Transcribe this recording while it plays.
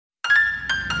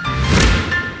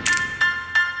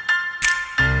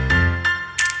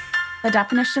The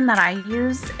definition that I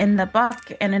use in the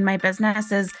book and in my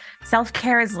business is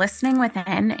self-care is listening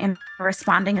within and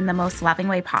responding in the most loving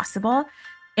way possible.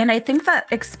 And I think that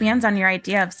expands on your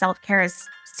idea of self-care as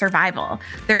survival.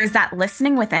 There's that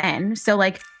listening within. So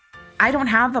I don't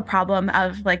have a problem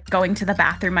of going to the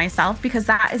bathroom myself because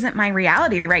that isn't my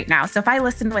reality right now. So if I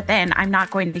listen within, I'm not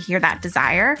going to hear that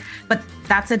desire, but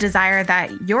that's a desire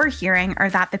that you're hearing or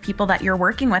that the people that you're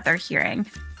working with are hearing.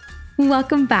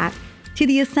 Welcome back to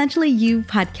the Essentially You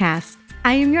podcast.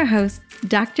 I am your host,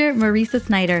 Dr. Marisa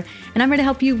Snyder, and I'm here to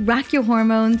help you rock your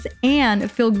hormones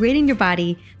and feel great in your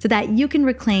body so that you can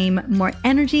reclaim more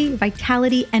energy,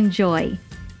 vitality, and joy,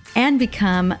 and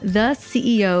become the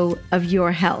CEO of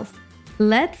your health.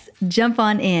 Let's jump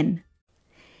on in.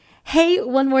 Hey,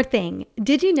 one more thing.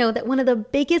 Did you know that one of the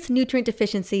biggest nutrient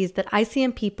deficiencies that I see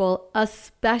in people,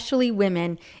 especially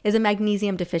women, is a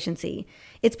magnesium deficiency?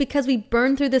 It's because we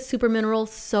burn through this super mineral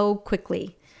so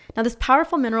quickly. Now, this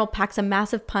powerful mineral packs a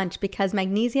massive punch because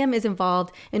magnesium is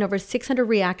involved in over 600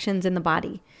 reactions in the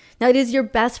body. Now, it is your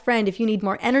best friend if you need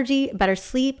more energy, better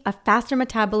sleep, a faster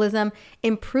metabolism,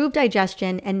 improved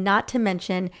digestion, and not to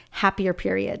mention happier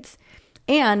periods.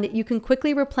 And you can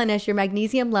quickly replenish your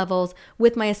magnesium levels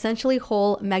with my Essentially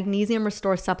Whole Magnesium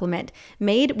Restore supplement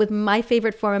made with my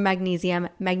favorite form of magnesium,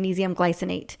 magnesium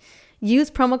glycinate. Use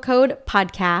promo code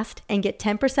podcast and get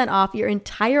 10% off your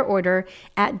entire order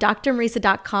at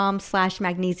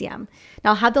drmarisa.com/magnesium.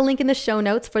 Now I'll have the link in the show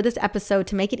notes for this episode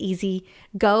to make it easy.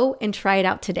 Go and try it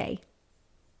out today.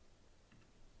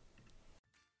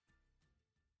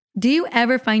 Do you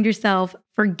ever find yourself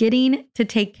forgetting to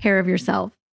take care of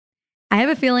yourself? I have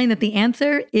a feeling that the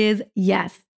answer is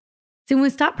yes. So when we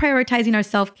stop prioritizing our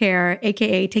self-care,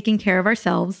 aka taking care of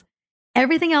ourselves,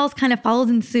 everything else kind of follows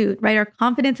in suit, right? Our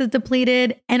confidence is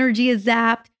depleted, energy is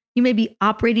zapped. You may be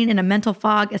operating in a mental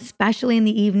fog, especially in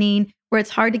the evening, where it's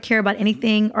hard to care about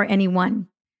anything or anyone.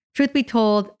 Truth be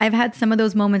told, I've had some of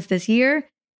those moments this year,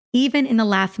 even in the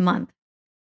last month.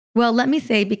 Well, let me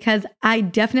say, because I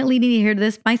definitely need to hear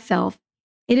this myself,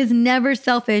 it is never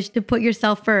selfish to put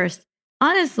yourself first.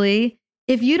 Honestly,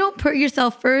 if you don't put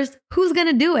yourself first, who's going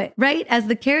to do it, right? As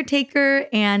the caretaker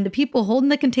and the people holding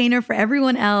the container for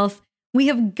everyone else, we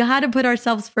have got to put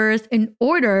ourselves first in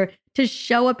order to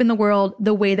show up in the world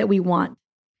the way that we want.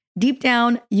 Deep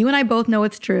down, you and I both know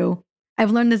it's true.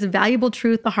 I've learned this valuable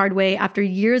truth the hard way after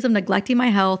years of neglecting my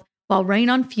health while running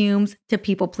on fumes to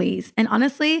people please. And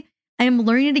honestly, I am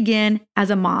learning it again as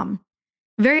a mom.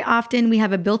 Very often, we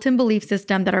have a built-in belief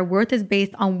system that our worth is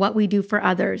based on what we do for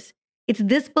others. It's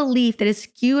this belief that has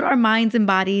skewed our minds and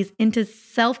bodies into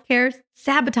self-care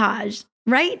sabotage,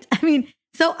 right?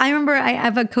 So I remember I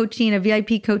have a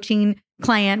VIP coaching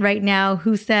client right now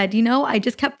who said, I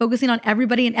just kept focusing on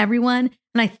everybody and everyone,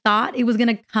 and I thought it was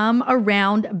going to come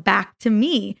around back to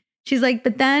me. She's like,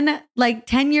 but then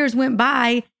 10 years went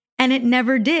by and it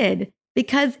never did,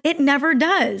 because it never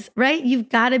does, right? You've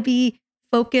got to be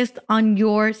focused on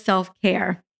your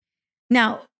self-care.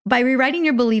 Now, by rewriting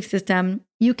your belief system,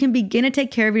 you can begin to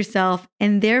take care of yourself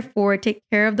and therefore take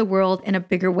care of the world in a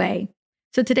bigger way.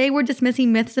 So today we're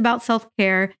dismissing myths about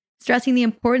self-care, stressing the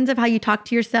importance of how you talk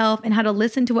to yourself and how to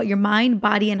listen to what your mind,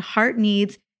 body, and heart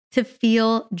needs to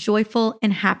feel joyful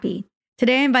and happy.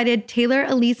 Today I invited Taylor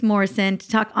Elyse Morrison to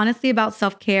talk honestly about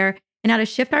self-care and how to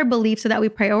shift our beliefs so that we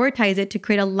prioritize it to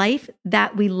create a life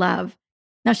that we love.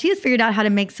 Now she has figured out how to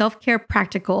make self-care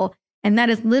practical, and that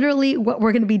is literally what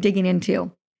we're going to be digging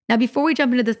into. Now, before we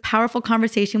jump into this powerful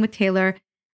conversation with Taylor,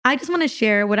 I just want to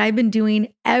share what I've been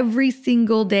doing every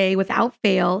single day without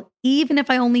fail, even if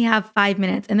I only have 5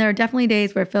 minutes. And there are definitely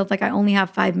days where it feels like I only have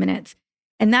 5 minutes.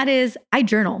 And that is, I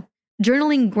journal.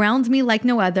 Journaling grounds me like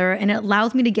no other, and it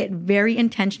allows me to get very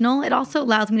intentional. It also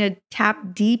allows me to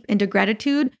tap deep into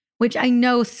gratitude, which I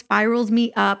know spirals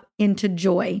me up into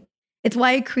joy. It's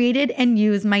why I created and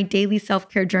use my daily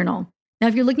self-care journal. Now,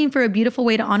 if you're looking for a beautiful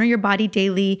way to honor your body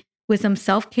daily, with some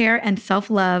self-care and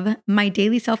self-love, my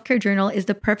daily self-care journal is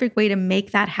the perfect way to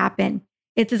make that happen.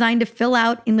 It's designed to fill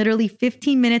out in literally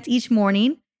 15 minutes each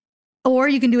morning, or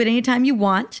you can do it anytime you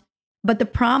want, but the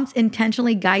prompts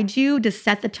intentionally guide you to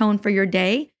set the tone for your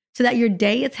day so that your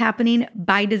day is happening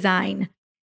by design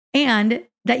and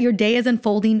that your day is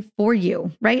unfolding for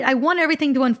you, right? I want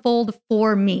everything to unfold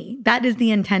for me. That is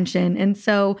the intention. And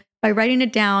so by writing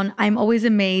it down, I'm always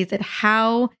amazed at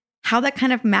how that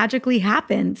kind of magically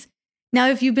happens. Now,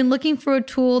 if you've been looking for a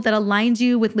tool that aligns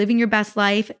you with living your best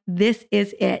life, this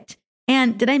is it.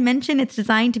 And did I mention it's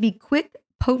designed to be quick,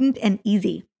 potent, and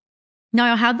easy? Now,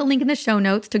 I'll have the link in the show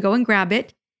notes to go and grab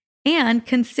it. And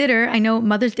consider, I know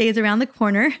Mother's Day is around the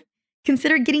corner,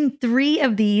 consider getting 3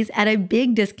 of these at a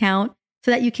big discount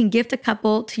so that you can gift a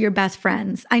couple to your best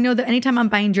friends. I know that anytime I'm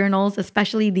buying journals,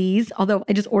 especially these, although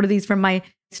I just order these from my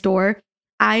store,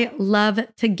 I love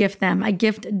to gift them. I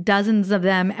gift dozens of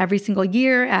them every single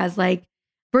year as like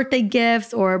birthday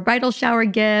gifts or bridal shower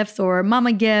gifts or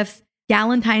mama gifts,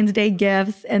 Valentine's Day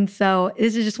gifts. And so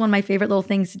this is just one of my favorite little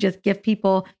things to just gift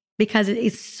people because it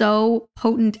is so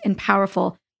potent and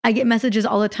powerful. I get messages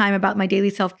all the time about my daily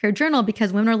self-care journal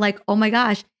because women are like, oh my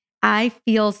gosh, I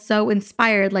feel so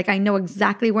inspired. Like I know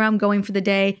exactly where I'm going for the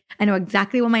day. I know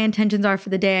exactly what my intentions are for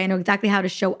the day. I know exactly how to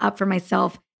show up for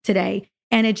myself today.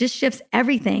 And it just shifts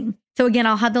everything. So again,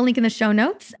 I'll have the link in the show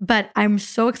notes, but I'm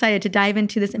so excited to dive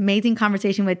into this amazing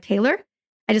conversation with Taylor.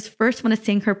 I just first want to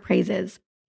sing her praises.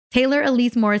 Taylor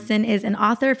Elyse Morrison is an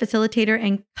author, facilitator,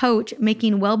 and coach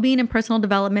making well-being and personal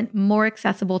development more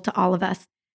accessible to all of us.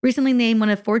 Recently named one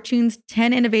of Fortune's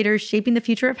 10 innovators shaping the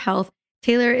future of health,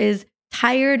 Taylor is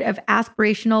tired of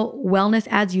aspirational wellness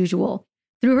as usual.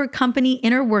 Through her company,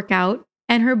 Inner Workout,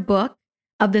 and her book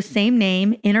of the same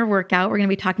name, Inner Workout, we're going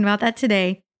to be talking about that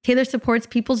today, Taylor supports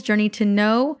people's journey to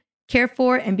know, care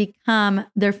for, and become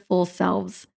their full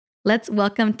selves. Let's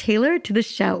welcome Taylor to the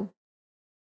show.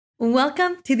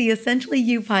 Welcome to the Essentially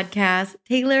You podcast.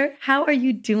 Taylor, how are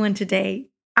you doing today?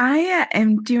 I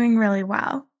am doing really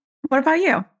well. What about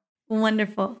you?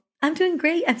 Wonderful. I'm doing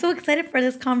great. I'm so excited for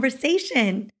this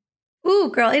conversation.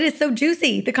 Ooh, girl, it is so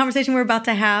juicy. The conversation we're about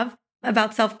to have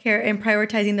about self-care and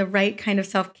prioritizing the right kind of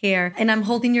self-care. And I'm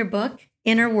holding your book,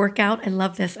 Inner Workout. I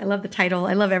love this. I love the title.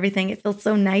 I love everything. It feels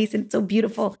so nice and so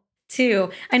beautiful too.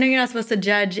 I know you're not supposed to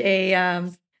judge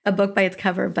a book by its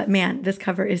cover, but man, this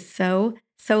cover is so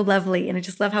lovely. And I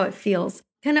just love how it feels.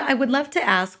 I would love to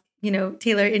ask,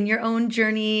 Taylor, in your own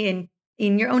journey and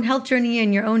in your own health journey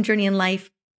and your own journey in life,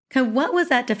 what was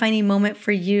that defining moment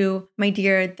for you, my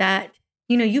dear, that,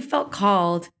 you felt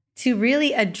called to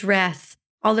really address,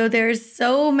 although there's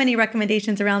so many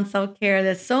recommendations around self-care,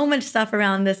 there's so much stuff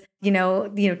around this,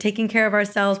 taking care of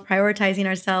ourselves, prioritizing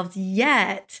ourselves,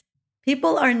 yet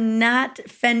people are not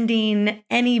fending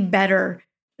any better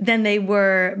than they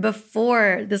were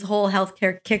before this whole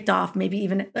healthcare kicked off, maybe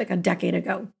even like a decade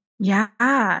ago.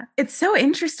 Yeah, it's so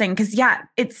interesting because,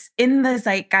 it's in the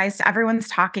zeitgeist. Everyone's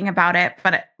talking about it.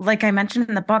 But like I mentioned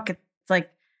in the book, it's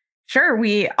like, sure,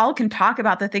 we all can talk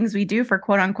about the things we do for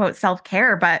quote unquote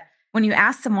self-care. But when you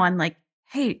ask someone like,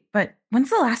 hey, but when's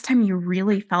the last time you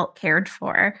really felt cared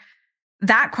for?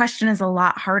 That question is a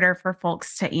lot harder for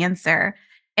folks to answer.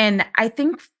 And I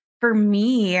think for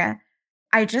me,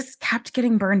 I just kept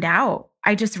getting burned out.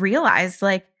 I just realized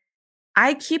like,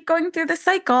 I keep going through the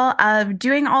cycle of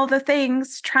doing all the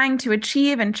things, trying to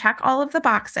achieve and check all of the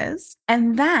boxes.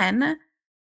 And then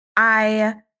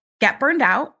I get burned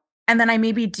out. And then I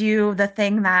maybe do the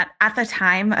thing that at the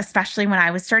time, especially when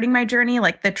I was starting my journey,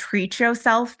 like the treat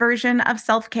yourself version of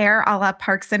self-care a la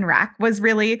Parks and Rec was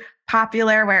really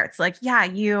popular, where it's like,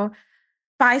 you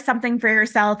buy something for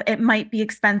yourself. It might be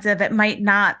expensive, it might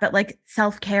not, but like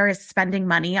self-care is spending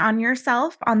money on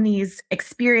yourself, on these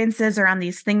experiences or on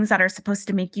these things that are supposed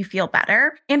to make you feel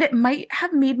better. And it might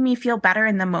have made me feel better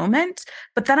in the moment,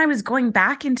 but then I was going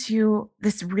back into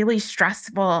this really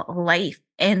stressful life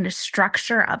and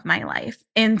structure of my life.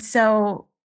 And so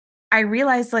I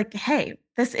realized like, hey,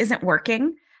 this isn't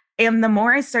working. And the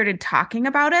more I started talking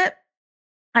about it,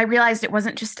 I realized it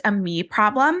wasn't just a me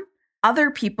problem.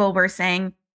 Other people were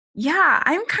saying,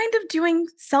 I'm kind of doing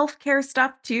self-care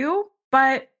stuff too,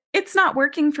 but it's not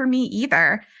working for me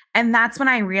either. And that's when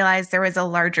I realized there was a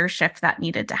larger shift that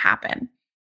needed to happen.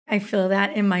 I feel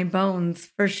that in my bones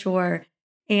for sure.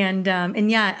 And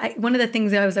one of the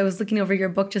things that I was looking over your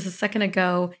book just a second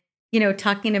ago,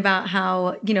 talking about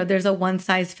how, there's a one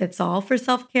size fits all for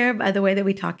self-care by the way that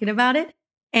we talking about it.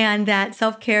 And that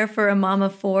self-care for a mom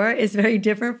of four is very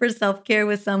different for self-care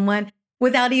with someone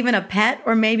without even a pet,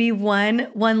 or maybe one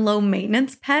low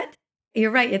maintenance pet.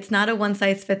 You're right. It's not a one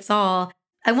size fits all.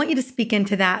 I want you to speak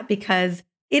into that because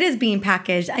it is being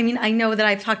packaged. I mean, I know that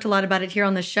I've talked a lot about it here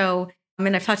on the show.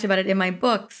 And I've talked about it in my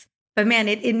books, but man,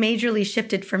 it majorly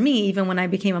shifted for me even when I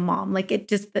became a mom. Like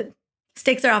the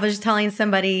stakes are off. I was just telling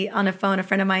somebody on a phone, a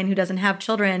friend of mine who doesn't have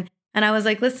children. And I was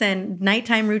like, listen,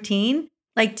 nighttime routine,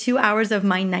 like 2 hours of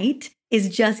my night is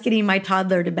just getting my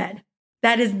toddler to bed.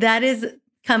 That is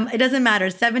it doesn't matter,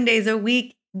 7 days a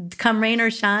week, come rain or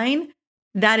shine,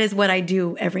 that is what I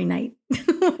do every night,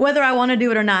 whether I want to do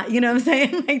it or not. You know what I'm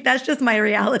saying? Like, that's just my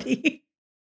reality.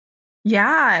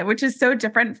 Yeah, which is so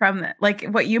different from like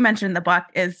what you mentioned in the book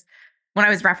is when I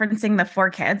was referencing the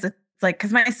 4 kids, it's like,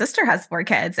 because my sister has 4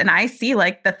 kids and I see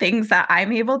like the things that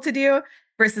I'm able to do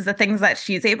versus the things that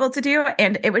she's able to do.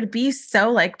 And it would be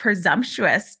so like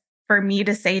presumptuous for me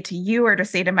to say to you or to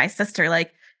say to my sister,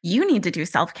 like, you need to do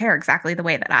self-care exactly the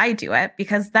way that I do it,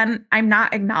 because then I'm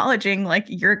not acknowledging like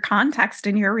your context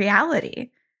and your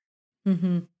reality.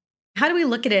 Mm-hmm. How do we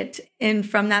look at it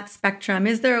from that spectrum?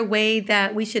 Is there a way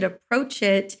that we should approach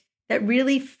it that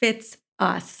really fits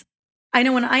us? I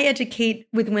know when I educate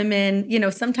with women,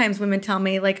 sometimes women tell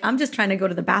me like, I'm just trying to go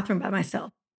to the bathroom by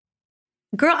myself.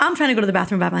 Girl, I'm trying to go to the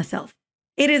bathroom by myself.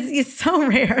 It's so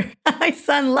rare. My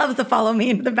son loves to follow me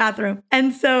into the bathroom.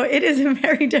 And so it is a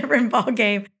very different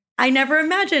ballgame. I never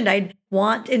imagined I'd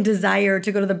want and desire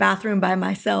to go to the bathroom by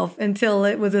myself until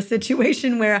it was a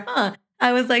situation where,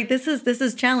 I was like, this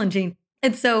is challenging.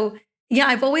 And so, yeah,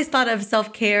 I've always thought of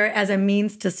self-care as a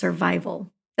means to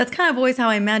survival. That's kind of always how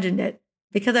I imagined it,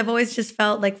 because I've always just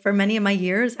felt like for many of my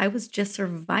years, I was just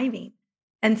surviving.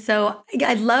 And so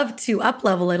I'd love to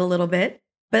up-level it a little bit,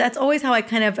 but that's always how I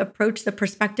kind of approach the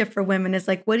perspective for women is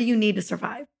like, what do you need to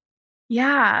survive?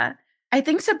 Yeah. I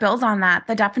think to build on that,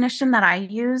 the definition that I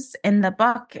use in the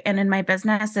book and in my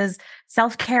business is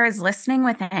self-care is listening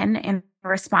within and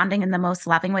responding in the most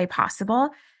loving way possible.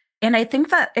 And I think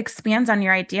that expands on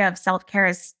your idea of self-care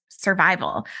as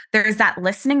survival. There's that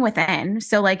listening within.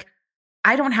 So like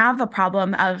I don't have a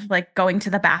problem of like going to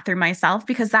the bathroom myself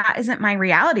because that isn't my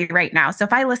reality right now. So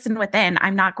if I listen within,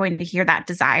 I'm not going to hear that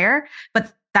desire,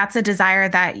 but that's a desire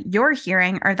that you're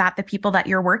hearing or that the people that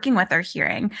you're working with are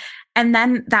hearing. And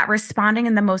then that responding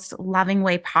in the most loving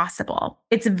way possible.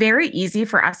 It's very easy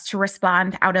for us to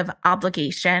respond out of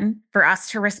obligation, for us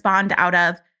to respond out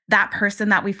of that person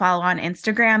that we follow on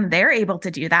Instagram, they're able to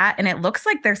do that. And it looks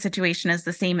like their situation is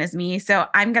the same as me. So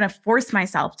I'm going to force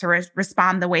myself to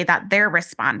respond the way that they're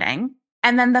responding.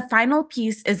 And then the final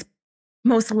piece is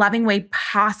most loving way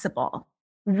possible.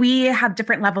 We have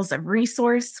different levels of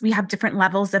resource, we have different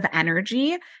levels of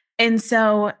energy. And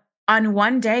so on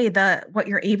one day, what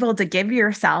you're able to give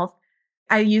yourself,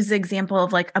 I use the example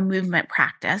of like a movement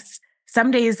practice.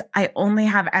 Some days I only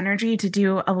have energy to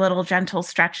do a little gentle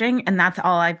stretching, and that's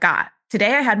all I've got.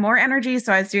 Today I had more energy,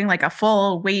 so I was doing like a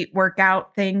full weight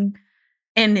workout thing.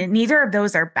 And neither of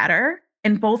those are better.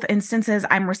 In both instances,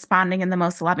 I'm responding in the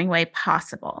most loving way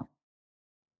possible.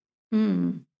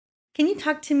 Mm. Can you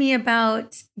talk to me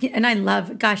about, and I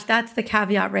love, gosh, that's the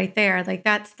caveat right there. Like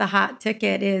that's the hot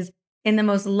ticket is in the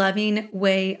most loving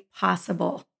way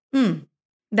possible.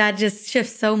 That just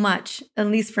shifts so much, at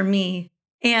least for me.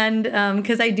 And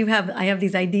because I have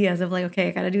these ideas of like, okay,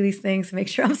 I got to do these things to make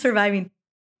sure I'm surviving.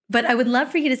 But I would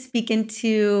love for you to speak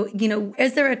into,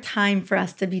 is there a time for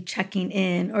us to be checking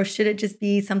in, or should it just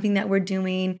be something that we're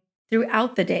doing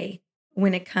throughout the day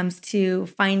when it comes to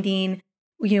finding,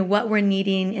 what we're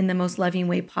needing in the most loving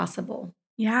way possible?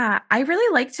 Yeah, I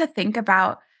really like to think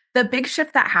about the big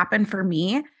shift that happened for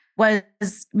me was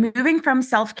moving from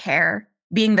self-care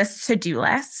being this to-do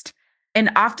list. And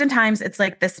oftentimes it's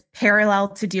like this parallel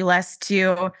to-do list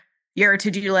to your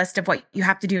to-do list of what you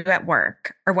have to do at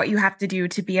work or what you have to do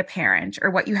to be a parent or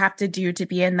what you have to do to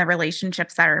be in the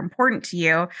relationships that are important to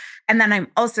you. And then I'm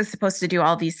also supposed to do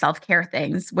all these self-care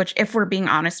things, which if we're being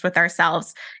honest with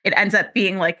ourselves, it ends up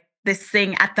being like this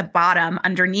thing at the bottom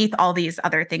underneath all these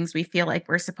other things we feel like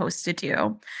we're supposed to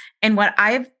do. And what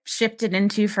I've shifted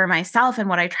into for myself and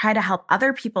what I try to help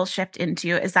other people shift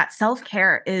into is that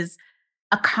self-care is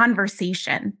a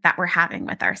conversation that we're having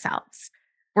with ourselves.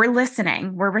 We're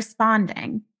listening, we're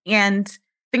responding. And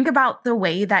think about the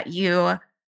way that you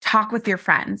talk with your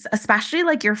friends, especially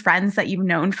like your friends that you've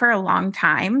known for a long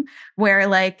time, where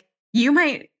like you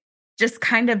might just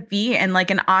kind of be in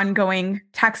like an ongoing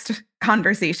text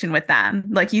conversation with them.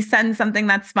 Like you send something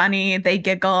that's funny, they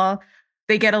giggle,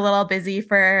 they get a little busy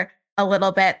for a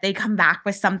little bit, they come back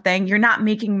with something. You're not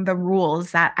making the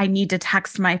rules that I need to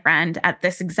text my friend at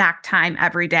this exact time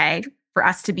every day for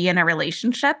us to be in a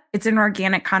relationship. It's an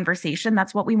organic conversation.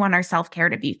 That's what we want our self-care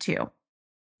to be too.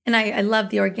 And I love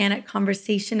the organic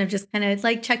conversation of just kind of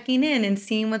like checking in and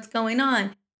seeing what's going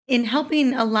on in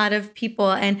helping a lot of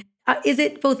people. And is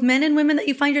it both men and women that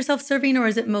you find yourself serving, or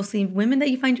is it mostly women that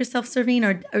you find yourself serving,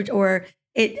 or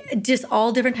it just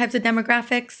all different types of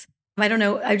demographics? I don't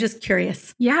know. I'm just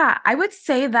curious. Yeah, I would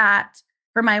say that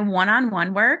for my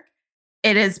one-on-one work,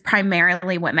 it is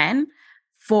primarily women.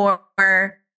 For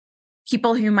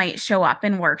people who might show up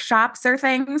in workshops or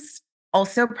things,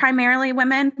 also primarily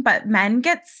women, but men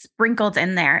get sprinkled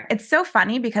in there. It's so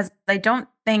funny because I don't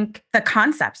think the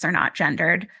concepts are not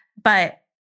gendered, but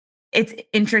it's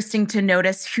interesting to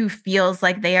notice who feels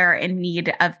like they are in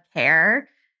need of care.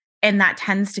 And that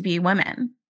tends to be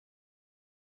women.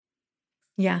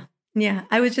 Yeah. Yeah.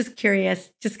 I was just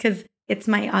curious, just because it's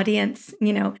my audience,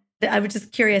 I was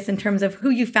just curious in terms of who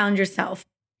you found yourself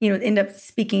end up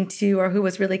speaking to, or who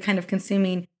was really kind of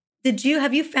consuming.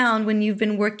 Have you found when you've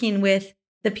been working with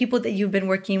the people that you've been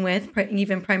working with,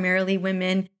 even primarily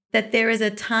women, that there is a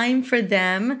time for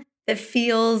them that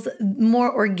feels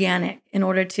more organic in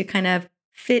order to kind of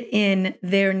fit in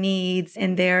their needs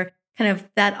and their kind of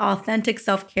that authentic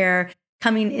self-care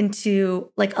coming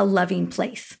into like a loving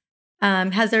place?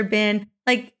 Has there been,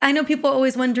 like, I know people are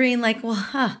always wondering like,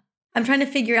 well, I'm trying to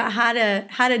figure out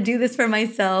how to do this for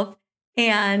myself.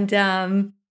 And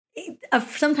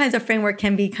sometimes a framework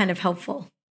can be kind of helpful.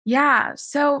 Yeah.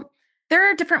 So there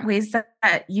are different ways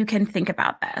that you can think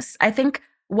about this. I think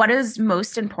what is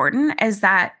most important is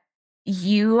that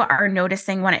you are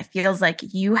noticing when it feels like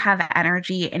you have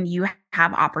energy and you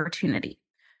have opportunity.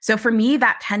 So for me,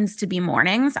 that tends to be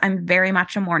mornings. I'm very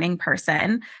much a morning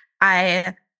person.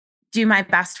 I do my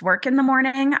best work in the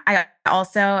morning. I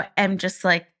also am just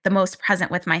like the most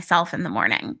present with myself in the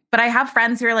morning. But I have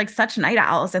friends who are like such night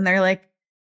owls, and they're like,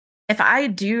 if I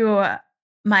do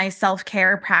my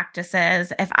self-care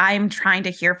practices, if I'm trying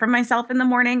to hear from myself in the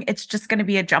morning, it's just going to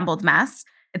be a jumbled mess.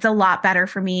 It's a lot better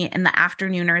for me in the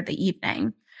afternoon or the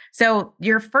evening. So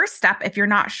your first step, if you're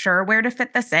not sure where to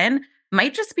fit this in,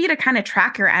 might just be to kind of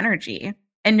track your energy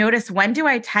and notice, when do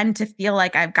I tend to feel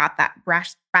like I've got that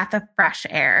breath of fresh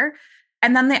air?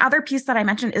 And then the other piece that I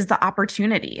mentioned is the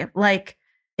opportunity. Like,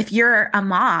 if you're a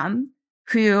mom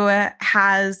who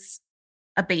has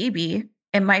a baby,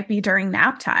 it might be during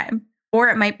nap time, or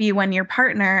it might be when your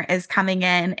partner is coming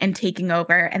in and taking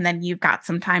over, and then you've got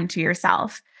some time to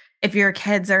yourself. If your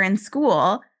kids are in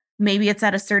school, maybe it's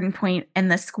at a certain point in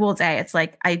the school day. It's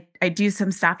like, I do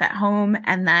some stuff at home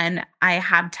and then I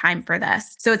have time for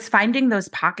this. So it's finding those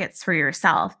pockets for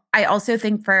yourself. I also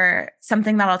think for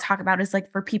something that I'll talk about is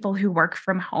like for people who work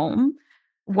from home,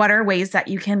 what are ways that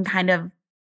you can kind of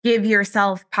give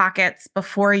yourself pockets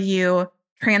before you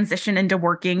transition into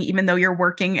working, even though you're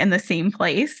working in the same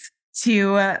place,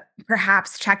 to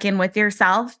perhaps check in with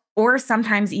yourself. Or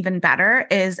sometimes even better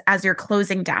is as you're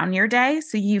closing down your day,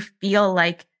 so you feel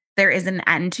like there is an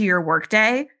end to your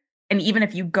workday. And even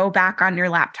if you go back on your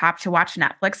laptop to watch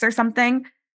Netflix or something,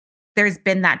 there's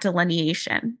been that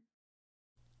delineation.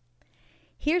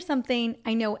 Here's something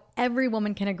I know every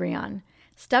woman can agree on.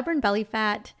 Stubborn belly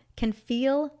fat can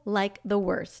feel like the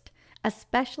worst,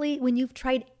 especially when you've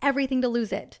tried everything to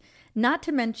lose it. Not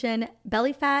to mention,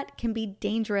 belly fat can be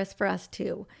dangerous for us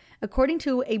too. According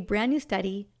to a brand new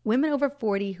study, women over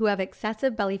 40 who have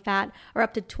excessive belly fat are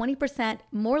up to 20%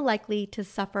 more likely to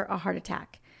suffer a heart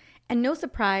attack. And no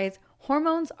surprise,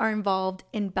 hormones are involved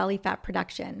in belly fat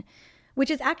production, which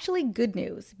is actually good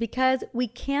news because we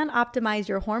can optimize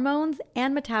your hormones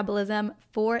and metabolism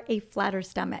for a flatter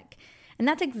stomach. And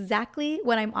that's exactly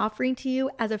what I'm offering to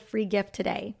you as a free gift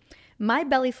today. My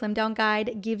Belly Slim Down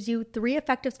Guide gives you 3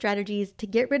 effective strategies to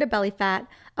get rid of belly fat,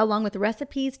 along with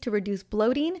recipes to reduce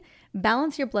bloating,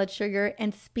 balance your blood sugar,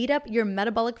 and speed up your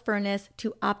metabolic furnace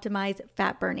to optimize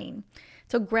fat burning.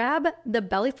 So grab the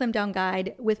Belly Slim Down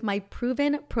Guide with my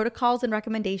proven protocols and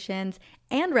recommendations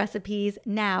and recipes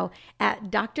now at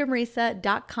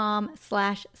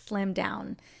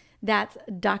drmarisa.com/slimdown. That's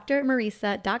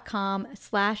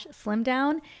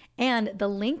drmarisa.com/slimdown, and the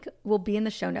link will be in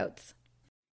the show notes.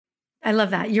 I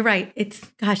love that. You're right.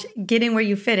 It's, get in where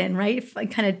you fit in, right?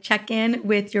 Kind of check in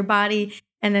with your body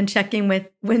and then check in with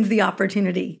when's the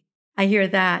opportunity. I hear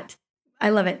that. I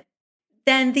love it.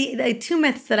 Then the 2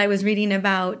 myths that I was reading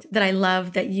about that I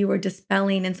love that you were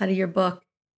dispelling inside of your book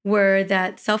were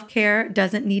that self-care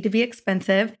doesn't need to be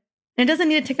expensive and it doesn't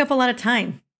need to take up a lot of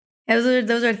time.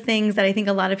 Those are things that I think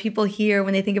a lot of people hear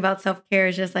when they think about self-care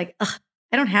is just like, ugh,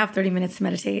 I don't have 30 minutes to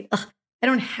meditate. Ugh, I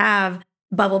don't have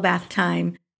bubble bath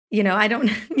time. I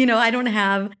don't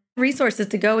have resources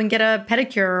to go and get a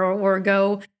pedicure or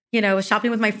go,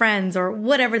 shopping with my friends or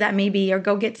whatever that may be, or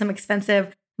go get some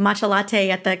expensive matcha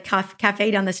latte at the cafe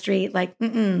down the street. Like,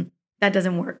 that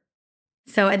doesn't work.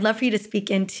 So I'd love for you to speak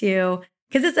into,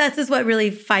 because this is what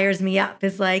really fires me up,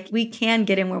 is like, we can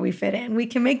get in where we fit in. We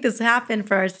can make this happen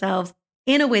for ourselves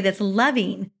in a way that's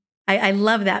loving. I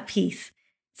love that piece.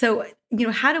 So,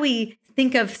 how do we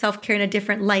think of self-care in a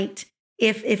different light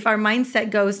if our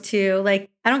mindset goes to like,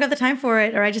 I don't got the time for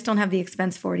it, or I just don't have the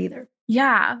expense for it either?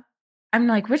 Yeah. I'm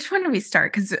like, which one do we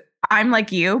start? Because I'm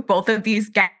like you, both of these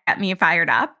get me fired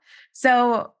up.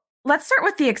 So let's start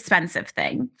with the expensive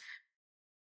thing.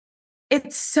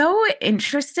 It's so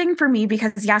interesting for me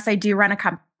because, yes, I do run a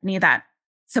company that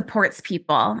supports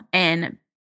people in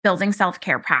building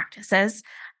self-care practices.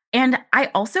 And I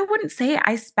also wouldn't say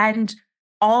I spend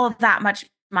all of that much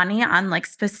money on like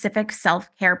specific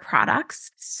self-care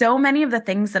products. So many of the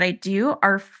things that I do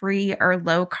are free or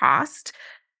low cost.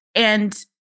 And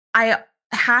I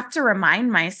have to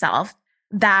remind myself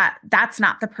that that's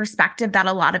not the perspective that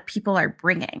a lot of people are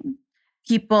bringing.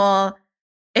 People,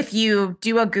 if you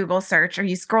do a Google search or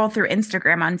you scroll through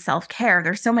Instagram on self-care,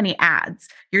 there's so many ads.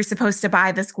 You're supposed to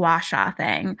buy this gua sha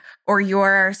thing, or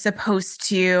you're supposed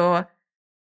to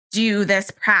do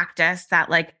this practice that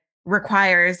like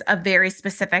requires a very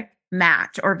specific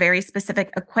mat or very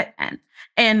specific equipment.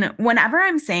 And whenever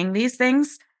I'm saying these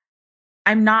things,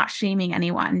 I'm not shaming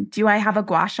anyone. Do I have a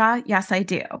gua sha? Yes, I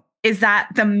do. Is that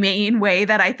the main way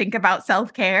that I think about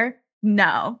self-care?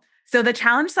 No. So the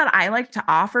challenge that I like to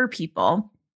offer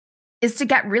people is to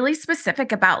get really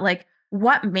specific about like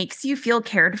what makes you feel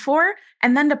cared for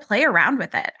and then to play around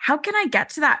with it. How can I get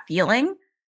to that feeling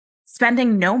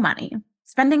spending no money,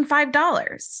 spending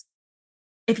 $5?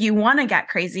 If you want to get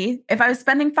crazy, if I was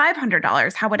spending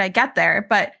 $500, how would I get there?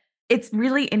 But it's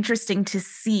really interesting to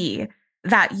see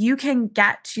that you can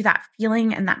get to that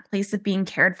feeling and that place of being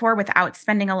cared for without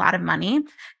spending a lot of money.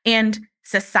 And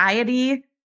society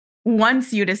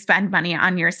wants you to spend money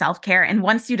on your self-care and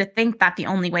wants you to think that the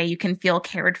only way you can feel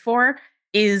cared for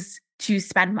is to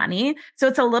spend money. So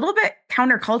it's a little bit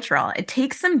countercultural. It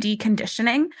takes some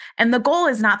deconditioning. And the goal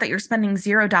is not that you're spending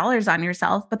 $0 on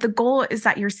yourself, but the goal is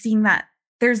that you're seeing that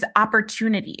there's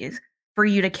opportunities for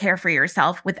you to care for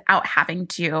yourself without having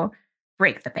to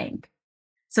break the bank.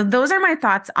 So those are my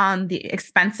thoughts on the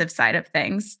expensive side of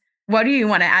things. What do you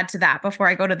want to add to that before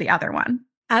I go to the other one?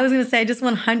 I was going to say, I just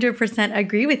 100%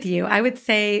 agree with you. I would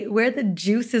say where the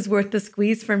juice is worth the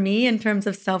squeeze for me in terms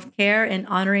of self-care and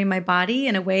honoring my body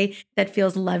in a way that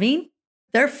feels loving,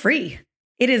 they're free.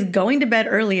 It is going to bed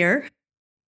earlier,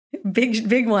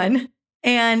 big one.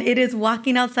 And it is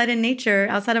walking outside in nature,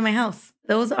 outside of my house.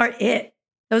 Those are it.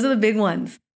 Those are the big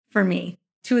ones for me.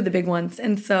 Two of the big ones.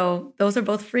 And so those are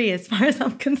both free as far as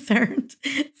I'm concerned.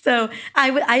 So I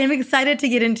am excited to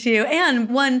get into, and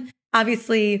one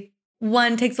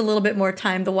takes a little bit more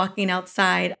time, the walking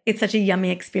outside. It's such a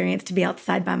yummy experience to be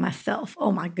outside by myself.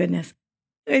 Oh my goodness.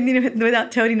 And,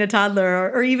 without toting a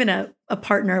toddler or even a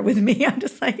partner with me. I'm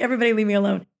just like, everybody leave me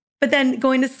alone. But then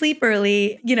going to sleep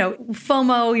early,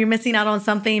 FOMO, you're missing out on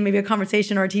something, maybe a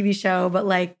conversation or a TV show. But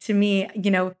like, to me,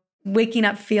 waking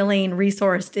up feeling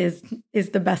resourced is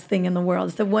the best thing in the world.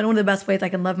 It's one of the best ways I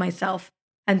can love myself.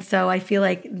 And so I feel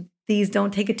like these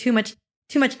don't take it too much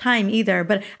time either.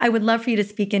 But I would love for you to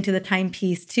speak into the time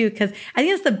piece too, because I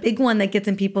think it's the big one that gets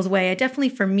in people's way. Definitely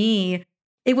for me,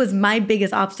 it was my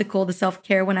biggest obstacle to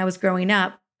self-care when I was growing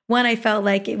up. One, I felt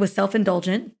like it was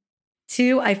self-indulgent.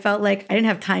 Two, I felt like I didn't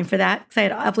have time for that because I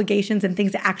had obligations and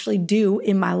things to actually do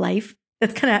in my life.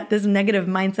 That's kind of this negative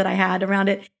mindset I had around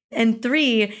it. And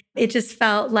three, it just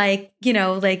felt like,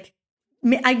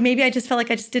 maybe I just felt like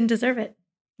I just didn't deserve it,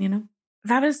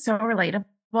 That is so relatable.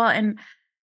 And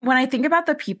when I think about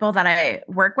the people that I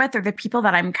work with or the people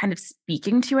that I'm kind of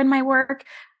speaking to in my work,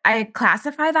 I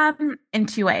classify them in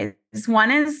two ways. One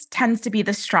tends to be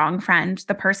the strong friend,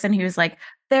 the person who's like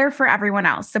there for everyone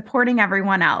else, supporting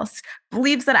everyone else,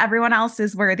 believes that everyone else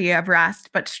is worthy of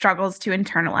rest, but struggles to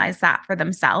internalize that for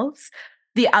themselves.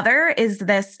 The other is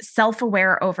this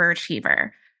self-aware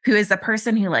overachiever who is the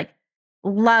person who like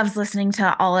loves listening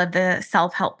to all of the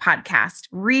self-help podcasts,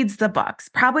 reads the books,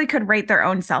 probably could write their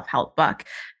own self-help book,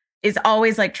 is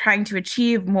always like trying to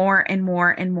achieve more and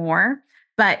more and more,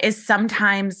 but is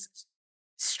sometimes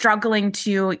struggling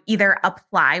to either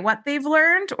apply what they've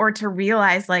learned or to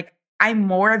realize like, I'm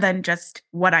more than just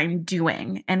what I'm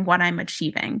doing and what I'm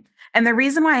achieving. And the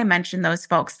reason why I mentioned those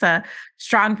folks, the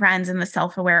strong friends and the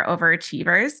self-aware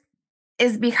overachievers,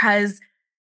 is because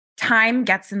time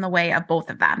gets in the way of both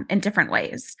of them in different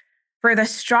ways. For the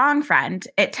strong friend,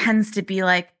 it tends to be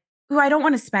like, oh, I don't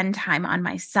want to spend time on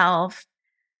myself.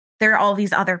 There are all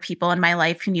these other people in my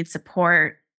life who need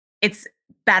support. It's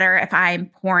better if I'm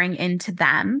pouring into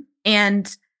them.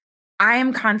 And I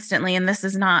am constantly, and this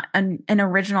is not an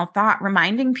original thought,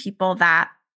 reminding people that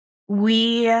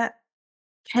we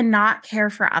cannot care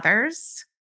for others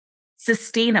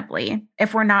sustainably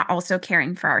if we're not also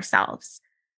caring for ourselves.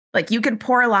 Like you can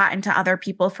pour a lot into other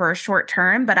people for a short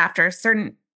term, but after a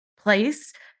certain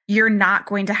place, you're not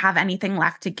going to have anything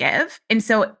left to give. And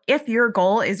so if your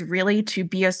goal is really to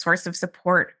be a source of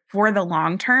support for the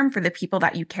long term for the people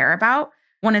that you care about,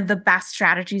 one of the best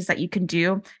strategies that you can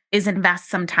do is invest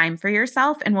some time for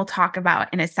yourself. And we'll talk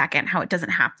about in a second how it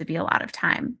doesn't have to be a lot of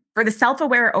time. For the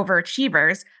self-aware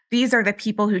overachievers, these are the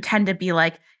people who tend to be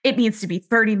like, it needs to be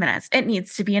 30 minutes. It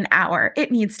needs to be an hour.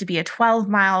 It needs to be a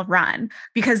 12-mile run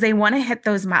because they want to hit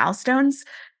those milestones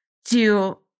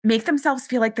to make themselves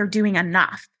feel like they're doing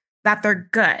enough, that they're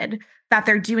good, that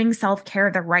they're doing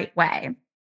self-care the right way.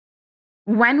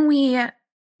 When we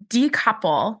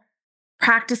decouple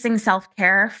practicing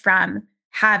self-care from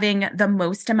having the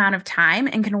most amount of time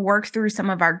and can work through some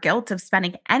of our guilt of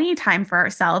spending any time for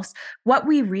ourselves, what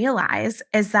we realize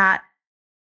is that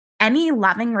any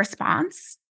loving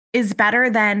response is better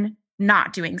than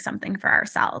not doing something for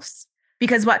ourselves.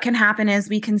 Because what can happen is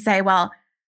we can say, well,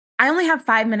 I only have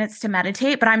 5 minutes to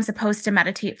meditate, but I'm supposed to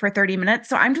meditate for 30 minutes.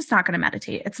 So I'm just not going to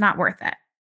meditate. It's not worth it.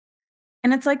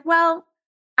 And it's like, well,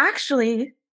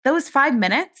 actually, those 5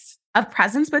 minutes of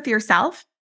presence with yourself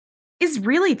is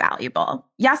really valuable.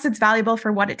 Yes, it's valuable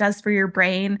for what it does for your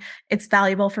brain. It's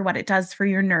valuable for what it does for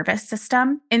your nervous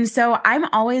system. And so I'm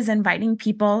always inviting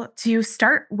people to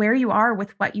start where you are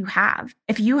with what you have.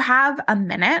 If you have a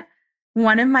minute,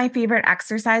 one of my favorite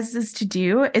exercises to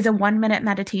do is a 1 minute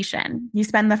meditation. You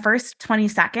spend the first 20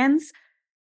 seconds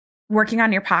working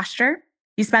on your posture.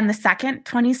 You spend the second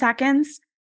 20 seconds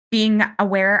being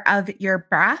aware of your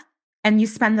breath. And you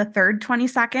spend the third 20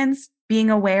 seconds being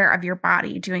aware of your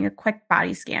body, doing a quick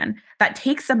body scan. That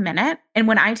takes a minute. And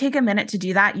when I take a minute to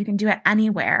do that, you can do it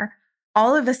anywhere.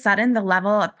 All of a sudden, the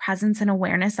level of presence and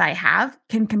awareness I have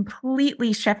can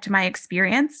completely shift my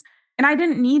experience. And I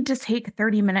didn't need to take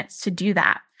 30 minutes to do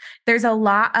that. There's a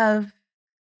lot of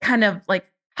kind of like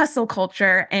hustle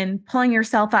culture and pulling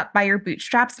yourself up by your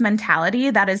bootstraps mentality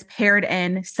that is paired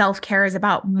in self-care is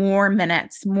about more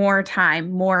minutes, more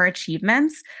time, more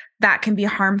achievements that can be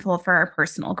harmful for our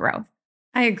personal growth.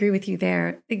 I agree with you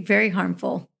there. Like, very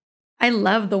harmful. I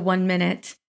love the 1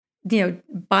 minute,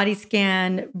 body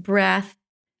scan, breath,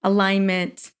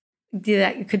 alignment,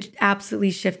 that could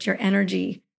absolutely shift your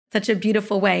energy. Such a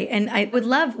beautiful way. And I would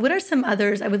love, what are some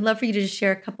others? I would love for you to just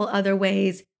share a couple other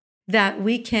ways that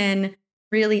we can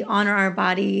really honor our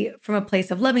body from a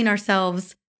place of loving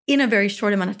ourselves in a very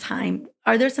short amount of time.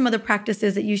 Are there some other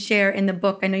practices that you share in the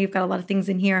book? I know you've got a lot of things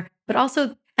in here, but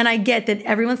also, and I get that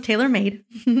everyone's tailor-made.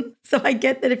 So I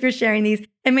get that if you're sharing these,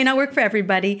 it may not work for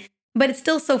everybody, but it's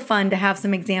still so fun to have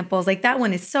some examples. Like that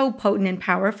one is so potent and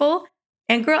powerful.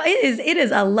 And girl, it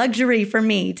is a luxury for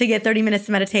me to get 30 minutes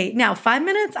to meditate. Now, 5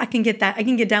 minutes, I can get that. I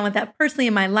can get down with that personally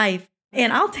in my life,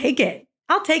 and I'll take it.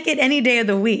 I'll take it any day of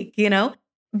the week,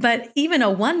 But even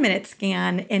a 1 minute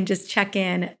scan and just check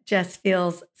in just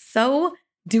feels so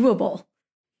doable.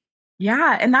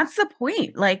 Yeah. And that's the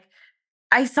point. Like,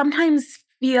 I sometimes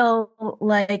feel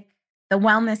like the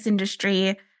wellness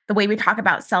industry, the way we talk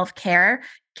about self-care,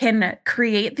 can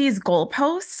create these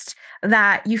goalposts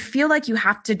that you feel like you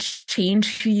have to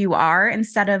change who you are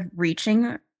instead of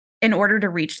reaching in order to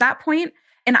reach that point.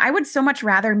 And I would so much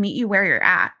rather meet you where you're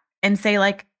at and say,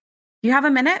 like, you have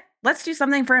a minute? Let's do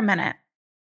something for a minute.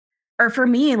 Or for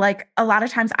me, like a lot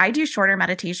of times I do shorter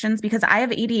meditations because I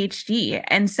have ADHD.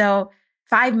 And so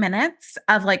 5 minutes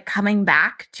of like coming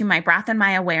back to my breath and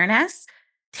my awareness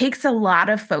takes a lot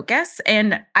of focus.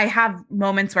 And I have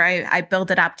moments where I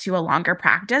build it up to a longer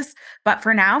practice. But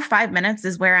for now, 5 minutes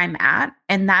is where I'm at.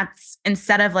 And that's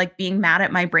instead of like being mad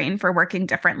at my brain for working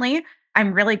differently,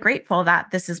 I'm really grateful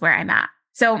that this is where I'm at.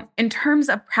 So in terms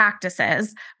of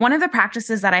practices, one of the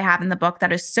practices that I have in the book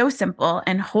that is so simple,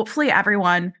 and hopefully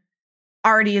everyone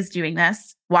already is doing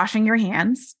this, washing your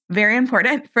hands, very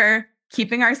important for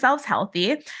keeping ourselves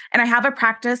healthy. And I have a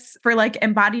practice for like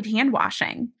embodied hand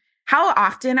washing. How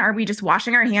often are we just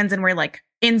washing our hands and we're like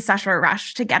in such a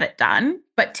rush to get it done?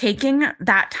 But taking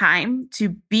that time to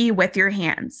be with your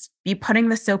hands, be putting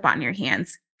the soap on your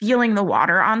hands, feeling the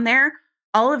water on there,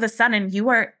 all of a sudden you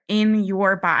are in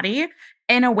your body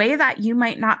in a way that you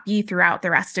might not be throughout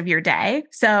the rest of your day.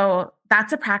 So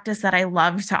that's a practice that I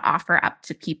love to offer up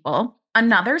to people.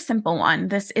 Another simple one,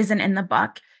 this isn't in the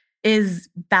book, is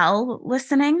bell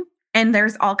listening. And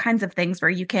there's all kinds of things where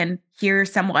you can hear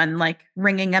someone like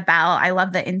ringing a bell. I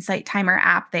love the Insight Timer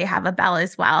app. They have a bell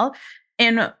as well.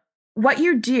 And what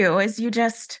you do is you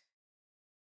just,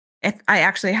 if I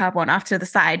actually have one off to the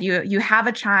side, you have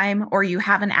a chime or you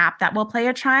have an app that will play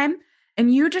a chime,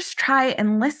 and you just try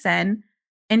and listen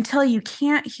until you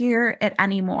can't hear it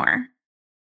anymore.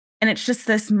 And it's just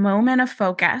this moment of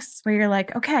focus where you're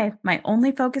like, okay, my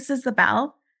only focus is the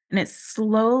bell, and it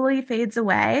slowly fades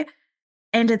away.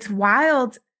 And it's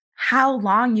wild how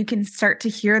long you can start to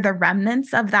hear the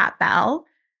remnants of that bell.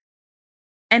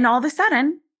 And all of a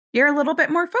sudden, you're a little bit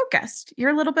more focused.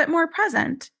 You're a little bit more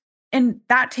present. And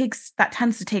that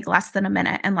tends to take less than a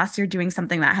minute, unless you're doing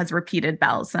something that has repeated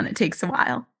bells, then it takes a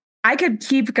while. I could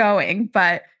keep going,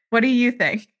 but what do you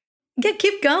think? Yeah,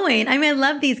 keep going. I mean, I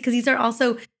love these because these are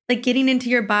also like getting into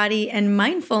your body and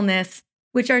mindfulness,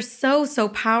 which are so, so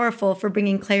powerful for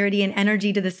bringing clarity and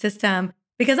energy to the system.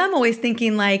 Because I'm always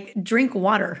thinking like, drink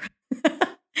water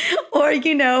or,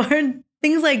 or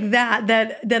things like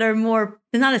that are more,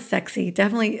 they're not as sexy,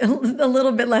 definitely a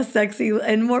little bit less sexy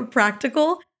and more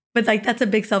practical. But like, that's a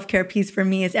big self-care piece for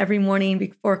me is every morning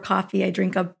before coffee, I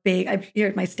drink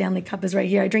here, my Stanley cup is right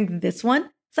here. I drink this one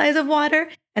size of water.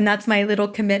 And that's my little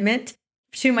commitment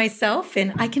to myself.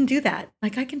 And I can do that.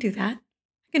 Like, I can do that.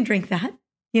 I can drink that,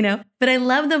 but I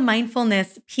love the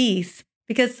mindfulness piece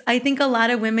because I think a lot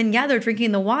of women, they're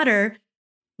drinking the water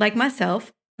like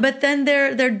myself, but then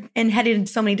they're headed in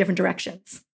so many different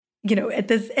directions. At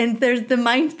this, and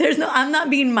I'm not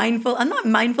being mindful. I'm not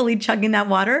mindfully chugging that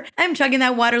water. I'm chugging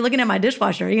that water, looking at my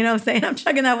dishwasher. You know what I'm saying? I'm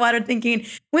chugging that water thinking,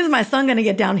 when's my son going to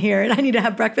get down here? And I need to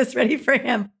have breakfast ready for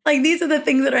him. Like, these are the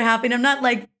things that are happening. I'm not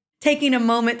like taking a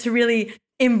moment to really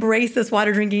embrace this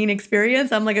water drinking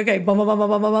experience. I'm like, okay, boom, boom, boom, boom,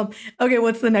 boom, boom. Okay,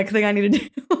 what's the next thing I need to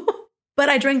do? But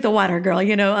I drank the water, girl. I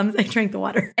drank the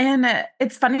water. And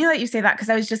it's funny that you say that because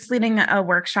I was just leading a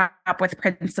workshop with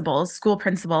school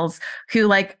principals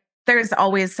who there's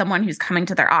always someone who's coming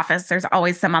to their office. There's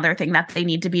always some other thing that they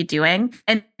need to be doing.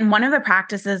 And one of the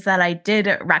practices that I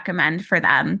did recommend for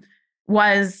them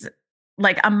was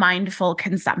a mindful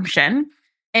consumption.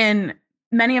 And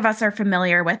many of us are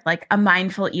familiar with a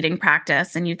mindful eating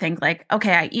practice. And you think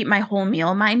okay, I eat my whole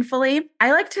meal mindfully.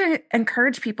 I like to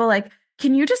encourage people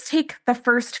can you just take the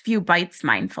first few bites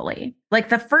mindfully?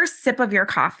 The first sip of your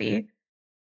coffee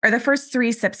or the first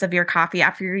 3 sips of your coffee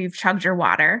after you've chugged your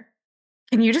water.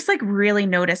 Can you just really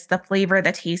notice the flavor,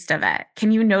 the taste of it?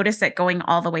 Can you notice it going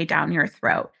all the way down your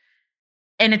throat?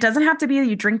 And it doesn't have to be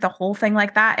you drink the whole thing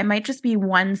like that. It might just be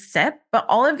one sip, but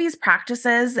all of these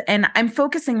practices, and I'm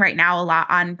focusing right now a lot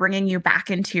on bringing you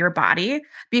back into your body,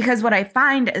 because what I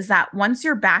find is that once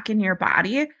you're back in your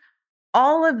body,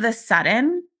 all of the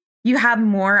sudden you have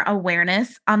more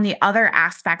awareness on the other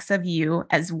aspects of you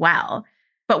as well.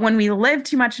 But when we live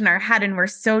too much in our head and we're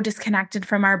so disconnected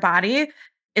from our body,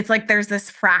 it's there's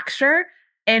this fracture.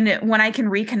 And when I can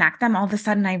reconnect them, all of a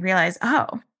sudden I realize,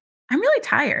 oh, I'm really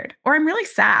tired or I'm really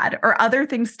sad, or other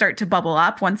things start to bubble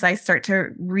up once I start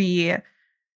to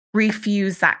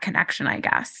refuse that connection, I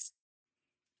guess.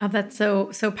 Oh, that's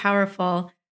so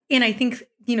powerful. And I think,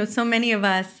 so many of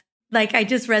us, I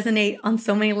just resonate on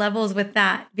so many levels with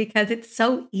that because it's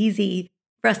so easy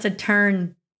for us to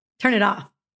turn it off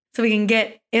so we can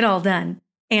get it all done.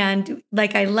 And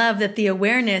I love that the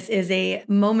awareness is a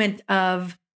moment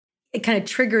of, it kind of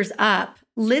triggers up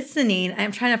listening.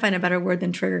 I'm trying to find a better word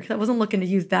than trigger because I wasn't looking to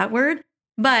use that word,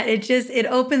 but it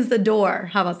opens the door.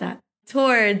 How about that?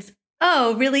 Towards,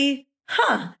 oh, really?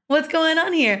 What's going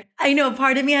on here? I know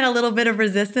part of me had a little bit of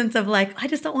resistance of I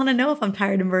just don't want to know if I'm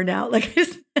tired and burned out.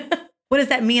 What does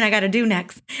that mean I got to do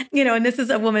next? And this is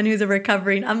a woman who's I'm a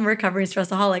recovering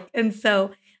stressaholic. And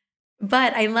so,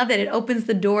 but I love that it opens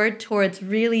the door towards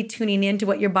really tuning into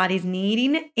what your body's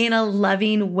needing in a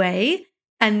loving way,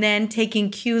 and then taking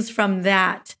cues from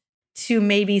that to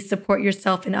maybe support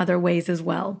yourself in other ways as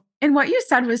well. And what you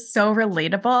said was so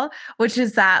relatable, which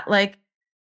is that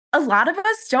a lot of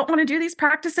us don't want to do these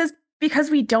practices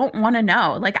because we don't want to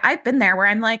know. I've been there where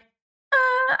I'm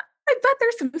I bet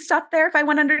there's some stuff there if I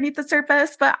went underneath the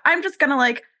surface, but I'm just going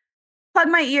to plug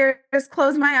my ears,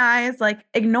 close my eyes,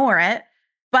 ignore it.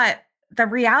 But the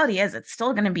reality is it's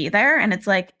still going to be there. And it's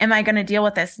am I going to deal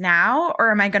with this now,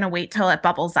 or am I going to wait till it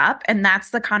bubbles up? And that's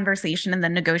the conversation and the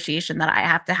negotiation that I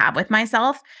have to have with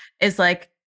myself is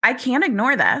I can't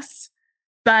ignore this,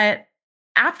 but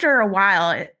after a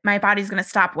while, my body's going to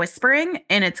stop whispering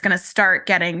and it's going to start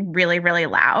getting really, really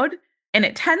loud. And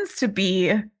it tends to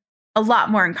be a lot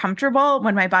more uncomfortable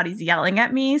when my body's yelling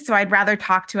at me. So I'd rather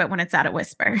talk to it when it's at a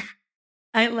whisper.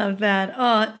 I love that.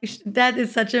 Oh, that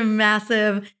is such a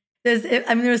massive,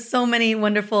 there's so many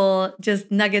wonderful just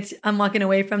nuggets I'm walking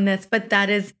away from this, but that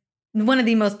is one of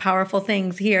the most powerful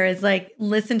things here is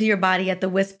listen to your body at the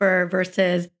whisper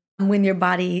versus when your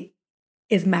body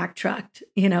is Mack trucked.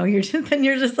 You're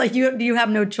just you have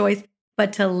no choice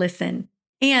but to listen,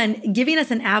 and giving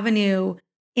us an avenue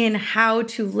in how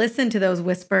to listen to those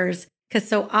whispers. Because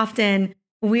so often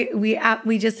we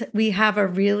have a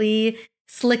really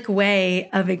slick way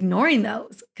of ignoring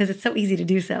those because it's so easy to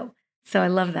do so. So I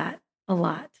love that a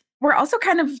lot. We're also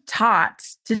kind of taught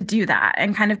to do that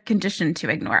and kind of conditioned to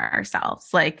ignore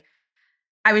ourselves.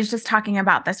 I was just talking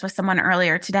about this with someone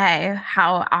earlier today,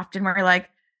 how often we're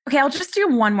okay, I'll just do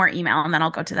one more email and then I'll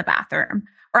go to the bathroom.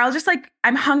 Or I'll just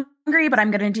I'm hungry, but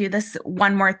I'm going to do this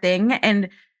one more thing. And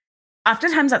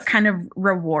oftentimes that's kind of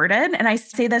rewarded. And I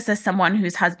say this as someone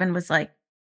whose husband was am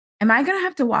I going to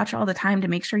have to watch all the time to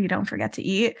make sure you don't forget to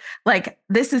eat?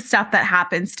 This is stuff that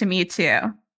happens to me too.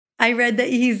 I read that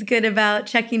he's good about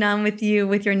checking on with you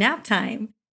with your nap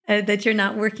time, that you're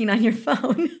not working on your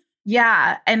phone.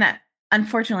 Yeah. And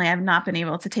unfortunately, I've not been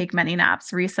able to take many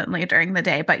naps recently during the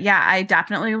day. But yeah, I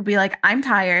definitely will be like, I'm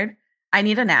tired. I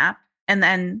need a nap. And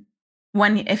then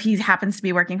if he happens to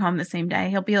be working home the same day,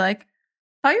 he'll be like,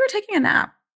 thought you were taking a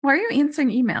nap. Why are you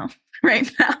answering email right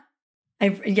now?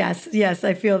 Yes,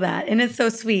 I feel that. And it's so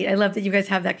sweet. I love that you guys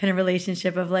have that kind of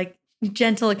relationship of like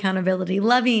gentle accountability,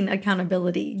 loving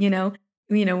accountability,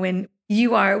 when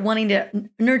you are wanting to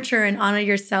nurture and honor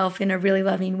yourself in a really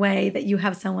loving way, that you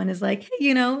have someone is like,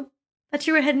 hey, thought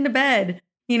you were heading to bed,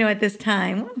 at this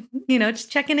time,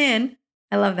 just checking in.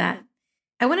 I love that.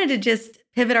 I wanted to just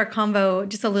pivot our convo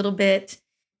just a little bit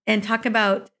and talk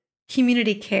about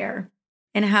community care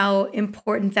and how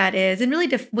important that is, and really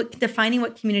defining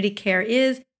what community care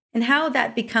is and how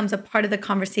that becomes a part of the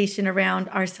conversation around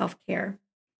our self-care.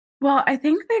 Well, I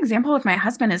think the example with my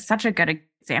husband is such a good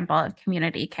example of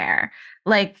community care.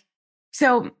 Like,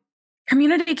 so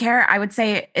community care, I would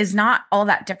say, is not all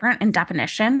that different in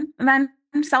definition than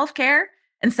self-care.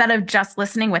 Instead of just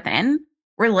listening within,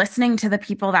 we're listening to the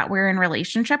people that we're in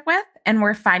relationship with, and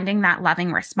we're finding that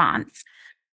loving response.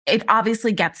 It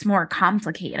obviously gets more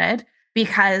complicated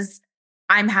because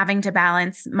I'm having to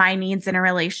balance my needs in a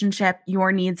relationship,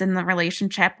 your needs in the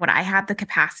relationship, what I have the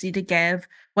capacity to give,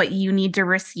 what you need to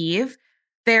receive.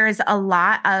 There's a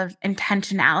lot of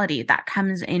intentionality that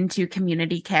comes into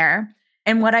community care.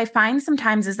 And what I find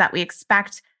sometimes is that we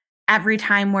expect every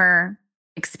time we're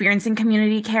experiencing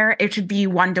community care, it should be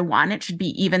one to one. It should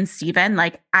be even Steven.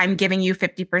 Like, I'm giving you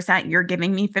 50%, you're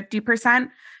giving me 50%.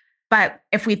 But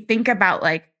if we think about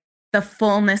like the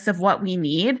fullness of what we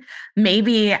need,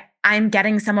 maybe I'm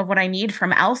getting some of what I need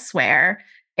from elsewhere.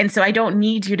 And so I don't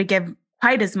need you to give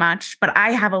quite as much, but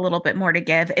I have a little bit more to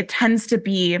give. It tends to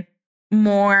be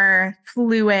more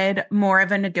fluid, more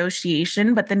of a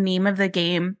negotiation. But the name of the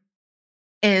game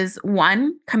is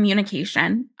one,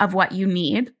 communication of what you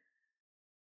need.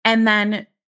 And then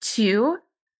two,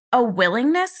 a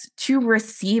willingness to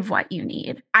receive what you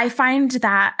need. I find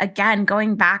that, again,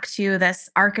 going back to this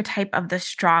archetype of the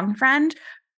strong friend,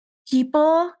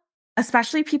 people,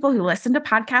 especially people who listen to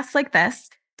podcasts like this,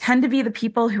 tend to be the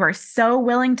people who are so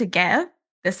willing to give.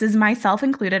 This is myself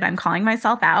included. I'm calling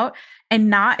myself out, and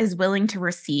not as willing to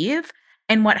receive.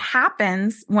 And what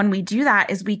happens when we do that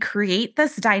is we create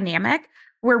this dynamic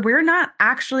where we're not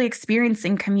actually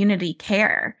experiencing community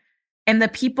care. And the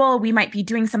people, we might be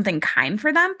doing something kind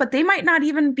for them, but they might not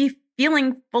even be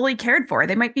feeling fully cared for.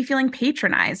 They might be feeling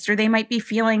patronized, or they might be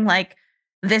feeling like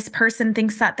this person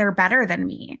thinks that they're better than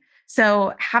me.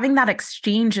 So having that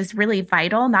exchange is really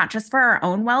vital, not just for our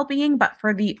own well-being, but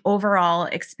for the overall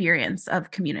experience of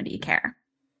community care.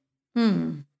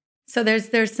 So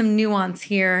there's some nuance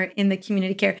here in the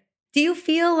community care. Do you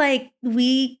feel like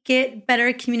we get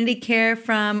better community care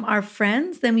from our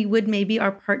friends than we would maybe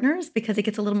our partners because it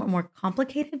gets a little bit more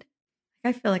complicated?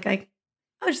 I feel like I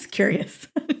was just curious.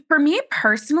 For me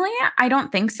personally, I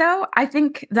don't think so. I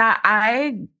think that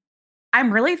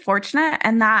I'm really fortunate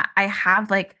in that I have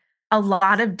like a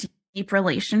lot of deep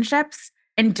relationships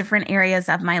in different areas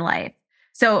of my life.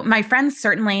 So my friends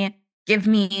certainly give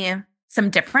me some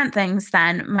different things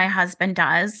than my husband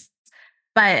does,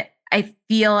 but I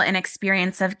feel an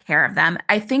experience of care of them.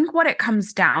 I think what it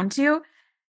comes down to,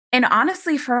 and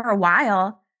honestly, for a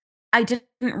while, I didn't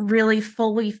really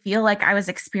fully feel like I was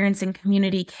experiencing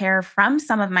community care from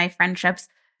some of my friendships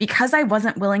because I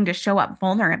wasn't willing to show up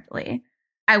vulnerably.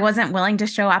 I wasn't willing to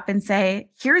show up and say,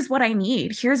 here's what I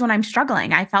need. Here's when I'm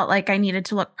struggling. I felt like I needed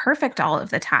to look perfect all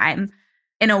of the time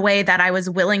in a way that I was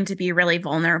willing to be really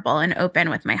vulnerable and open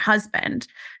with my husband.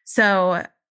 So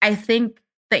I think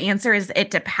the answer is it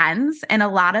depends. And a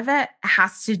lot of it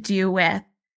has to do with,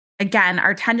 again,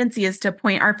 our tendency is to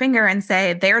point our finger and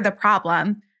say, they're the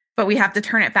problem. But we have to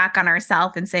turn it back on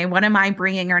ourselves and say, what am I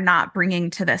bringing or not bringing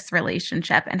to this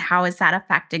relationship? And how is that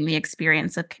affecting the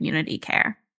experience of community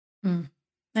care?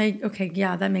 Okay,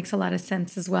 yeah, that makes a lot of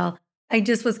sense as well. I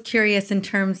just was curious in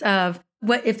terms of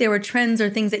what if there were trends or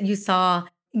things that you saw,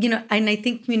 and I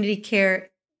think community care,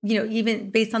 even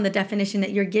based on the definition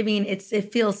that you're giving, it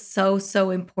feels so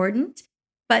important.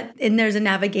 And there's a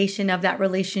navigation of that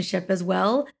relationship as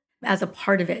well as a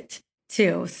part of it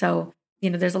too. So,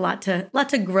 there's a lot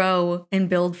to grow and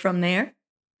build from there.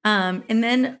 And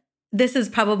then this is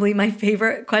probably my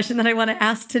favorite question that I want to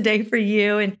ask today for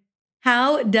you. And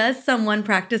how does someone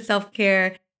practice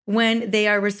self-care when they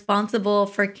are responsible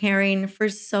for caring for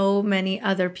so many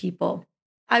other people?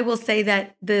 I will say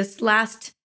that this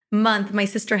last month, my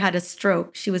sister had a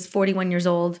stroke. She was 41 years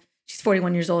old. She's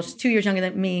 41 years old. She's 2 years younger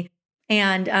than me.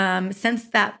 And since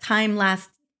that time last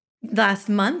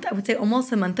month, I would say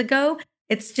almost a month ago,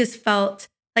 it's just felt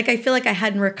like I feel like I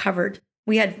hadn't recovered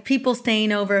We had people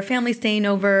staying over, family staying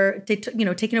over,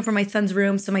 taking over my son's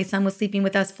room. So my son was sleeping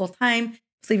with us full time,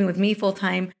 sleeping with me full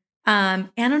time. And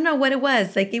I don't know what it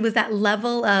was. Like it was that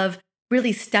level of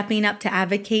really stepping up to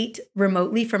advocate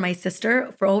remotely for my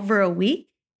sister for over a week.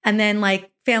 And then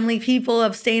like family people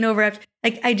of staying over.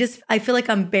 Like I feel like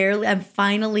I'm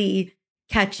finally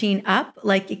catching up.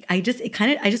 Like I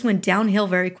just went downhill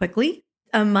very quickly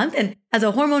a month. And as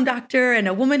a hormone doctor and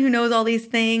a woman who knows all these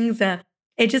things,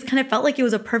 it just kind of felt like it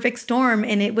was a perfect storm.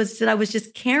 And it was that I was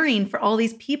just caring for all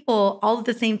these people all at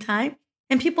the same time,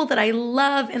 and people that I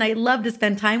love and I love to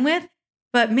spend time with.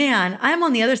 But man, I'm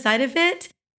on the other side of it.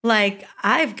 Like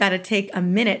I've got to take a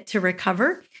minute to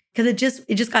recover because it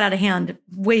just got out of hand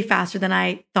way faster than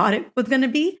I thought it was going to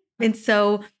be.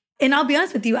 And I'll be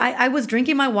honest with you, I was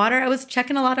drinking my water. I was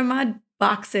checking a lot of my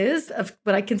boxes of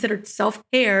what I considered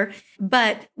self-care,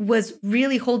 but was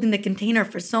really holding the container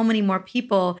for so many more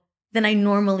people than I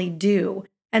normally do.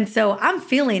 And so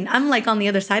I'm like on the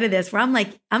other side of this where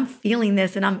I'm feeling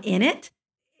this and I'm in it.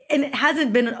 And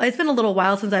it's been a little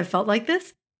while since I've felt like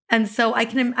this. And so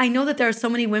I know that there are so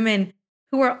many women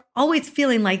who are always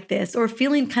feeling like this or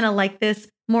feeling kind of like this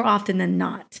more often than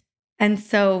not. And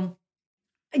so,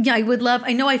 yeah,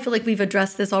 I feel like we've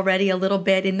addressed this already a little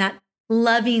bit in that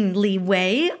lovingly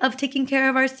way of taking care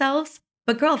of ourselves.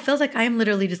 But girl, it feels like I am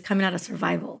literally just coming out of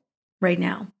survival right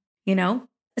now, you know?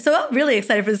 So I'm really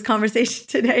excited for this conversation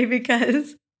today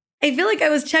because I feel like I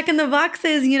was checking the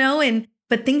boxes,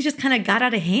 but things just kind of got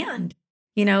out of hand,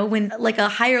 when like a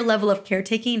higher level of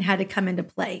caretaking had to come into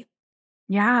play.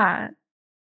 Yeah.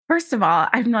 First of all,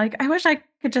 I'm like, I wish I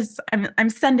could I'm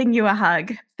sending you a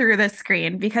hug through the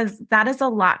screen because that is a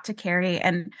lot to carry.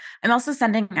 And I'm also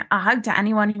sending a hug to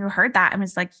anyone who heard that and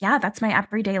was like, yeah, that's my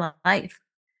everyday life.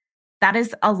 That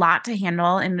is a lot to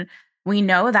handle. And we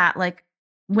know that like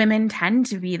women tend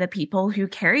to be the people who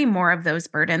carry more of those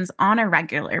burdens on a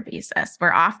regular basis.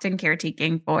 We're often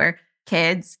caretaking for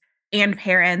kids and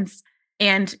parents.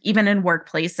 And even in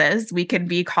workplaces, we can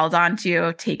be called on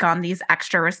to take on these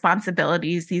extra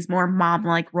responsibilities, these more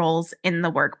mom-like roles in the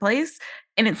workplace.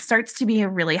 And it starts to be a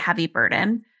really heavy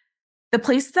burden. The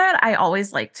place that I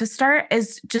always like to start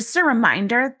is just a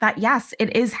reminder that, yes,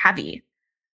 it is heavy.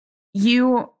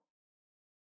 You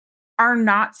are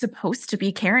not supposed to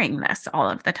be carrying this all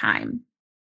of the time.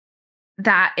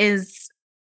 That is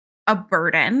a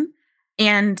burden.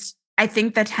 And I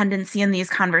think the tendency in these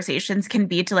conversations can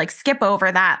be to like skip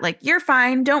over that, like, you're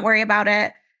fine, don't worry about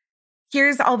it.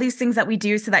 Here's all these things that we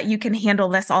do so that you can handle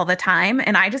this all the time.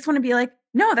 And I just want to be like,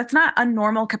 no, that's not a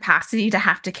normal capacity to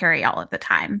have to carry all of the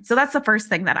time. So that's the first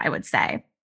thing that I would say.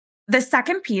 The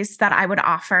second piece that I would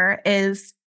offer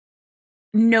is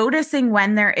noticing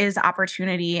when there is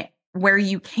opportunity where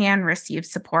you can receive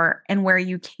support and where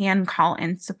you can call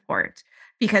in support.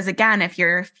 Because again, if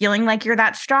you're feeling like you're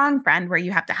that strong friend where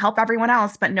you have to help everyone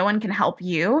else, but no one can help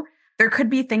you, there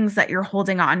could be things that you're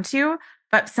holding on to,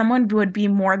 but someone would be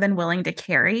more than willing to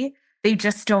carry. They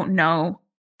just don't know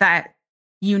that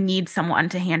you need someone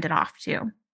to hand it off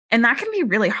to. And that can be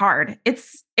really hard.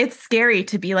 It's scary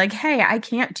to be like, hey, I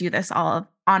can't do this all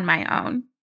on my own.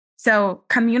 So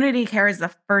community care is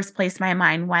the first place my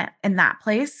mind went in that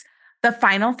place. The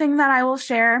final thing that I will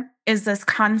share is this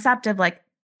concept of like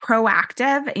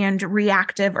proactive and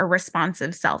reactive or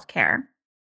responsive self-care.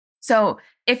 So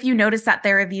if you notice that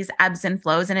there are these ebbs and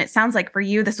flows, and it sounds like for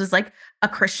you, this was like a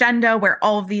crescendo where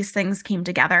all of these things came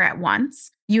together at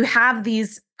once. You have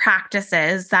these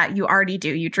practices that you already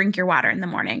do. You drink your water in the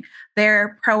morning.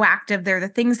 They're proactive. They're the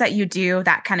things that you do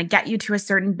that kind of get you to a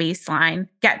certain baseline,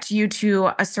 get you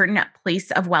to a certain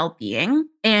place of well-being.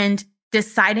 And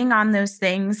deciding on those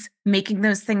things, making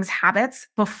those things habits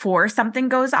before something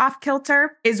goes off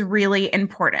kilter is really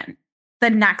important. The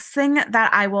next thing that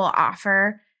I will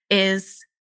offer is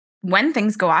when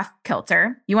things go off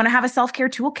kilter, you want to have a self-care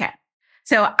toolkit.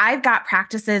 So I've got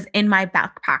practices in my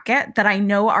back pocket that I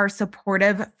know are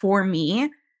supportive for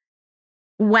me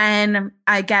when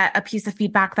I get a piece of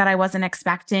feedback that I wasn't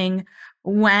expecting,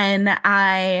 when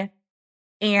I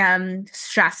am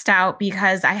stressed out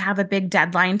because I have a big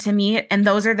deadline to meet. And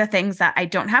those are the things that I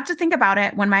don't have to think about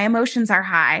it when my emotions are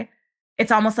high.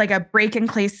 It's almost like a break in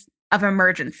case of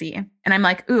emergency. And I'm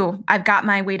like, ooh, I've got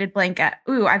my weighted blanket.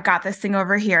 Ooh, I've got this thing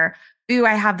over here. Ooh,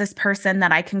 I have this person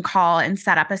that I can call and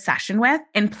set up a session with.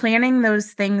 And planning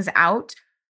those things out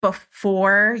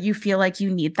before you feel like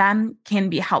you need them can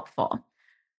be helpful.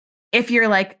 If you're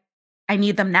like, I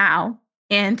need them now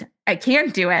and I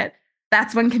can't do it,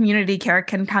 that's when community care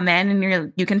can come in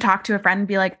and you can talk to a friend and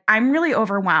be like, I'm really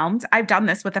overwhelmed. I've done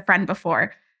this with a friend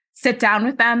before. Sit down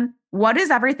with them. What is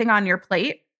everything on your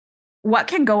plate? What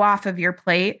can go off of your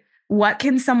plate? what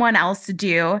can someone else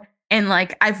do? And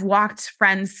like, I've walked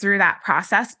friends through that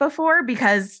process before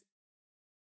because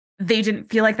they didn't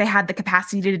feel like they had the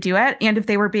capacity to do it. And if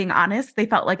they were being honest, they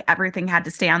felt like everything had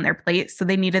to stay on their plate. So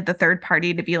they needed the third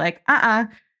party to be like,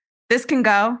 this can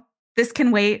go, this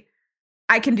can wait.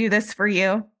 I can do this for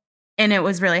you. And it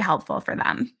was really helpful for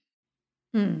them.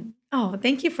 Oh,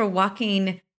 thank you for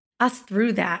walking us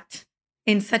through that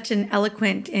in such an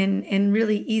eloquent and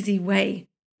really easy way.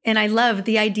 And I love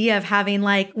the idea of having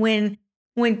like when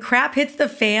crap hits the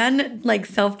fan, like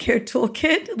self-care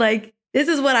toolkit, like this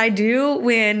is what I do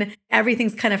when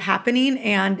everything's kind of happening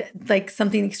and like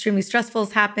something extremely stressful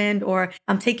has happened or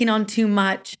I'm taking on too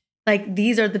much. Like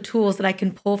these are the tools that I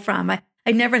can pull from.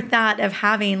 I never thought of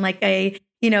having like a,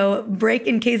 break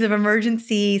in case of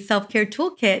emergency self-care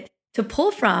toolkit to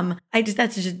pull from.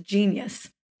 That's just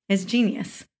genius. It's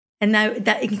genius. And now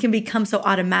that it can become so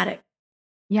automatic.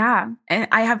 Yeah. And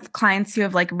I have clients who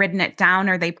have like written it down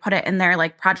or they put it in their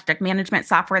like project management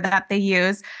software that they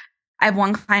use. I have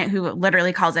one client who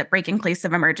literally calls it break in case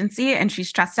of emergency and she's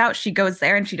stressed out. She goes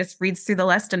there and she just reads through the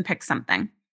list and picks something.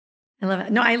 I love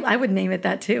it. No, I would name it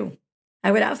that too.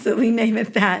 I would absolutely name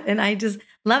it that. And I just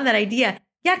love that idea.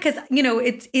 Yeah, because,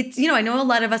 it's I know a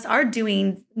lot of us are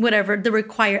doing whatever the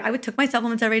required. I would took my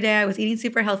supplements every day. I was eating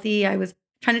super healthy. I was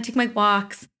trying to take my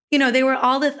walks. They were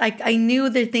all this, like, I knew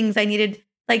the things I needed,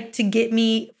 like, to get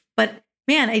me. But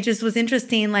man, it just was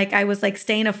interesting. Like, I was like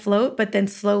staying afloat, but then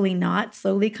slowly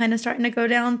kind of starting to go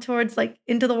down towards like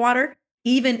into the water.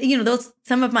 Even,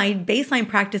 some of my baseline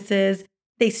practices,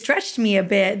 they stretched me a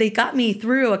bit. They got me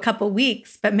through a couple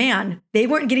weeks, but man, they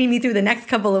weren't getting me through the next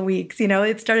couple of weeks.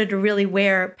 It started to really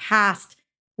wear past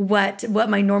what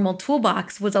my normal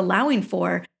toolbox was allowing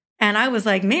for. And I was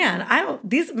like, man,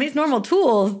 these normal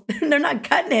tools, they're not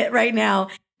cutting it right now.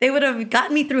 They would have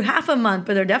gotten me through half a month,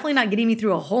 but they're definitely not getting me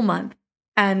through a whole month.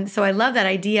 And so I love that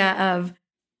idea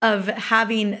of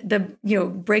having the,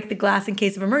 break the glass in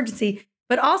case of emergency,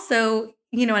 but also,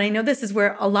 and I know this is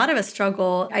where a lot of us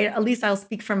struggle. At least I'll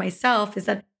speak for myself, is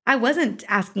that I wasn't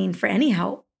asking for any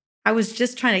help. I was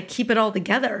just trying to keep it all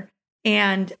together.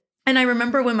 And I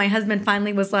remember when my husband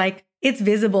finally was like, it's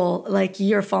visible, like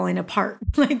you're falling apart.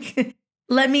 Like,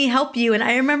 let me help you. And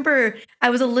I remember I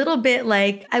was a little bit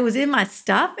like, I was in my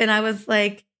stuff and I was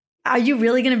like, are you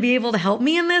really going to be able to help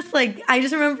me in this? Like, I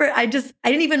just remember I didn't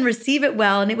even receive it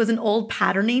well. And it was an old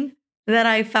patterning that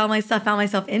I found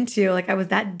myself into. Like I was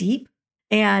that deep.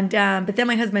 And, but then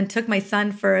my husband took my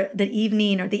son for the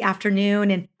evening or the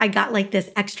afternoon and I got like this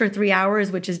extra 3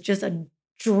 hours, which is just a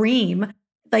dream.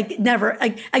 Like never,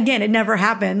 again, it never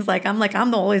happens. Like,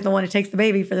 I'm always the one who takes the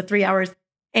baby for the 3 hours.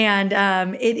 And,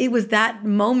 it was that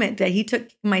moment that he took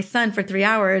my son for 3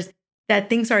 hours that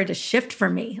things started to shift for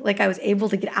me. Like I was able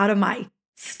to get out of my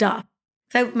stuff.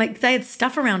 So I had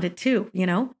stuff around it too,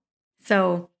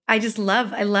 So I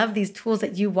love these tools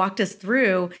that you walked us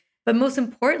through. But most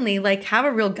importantly, like have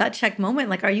a real gut check moment.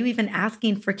 Like, are you even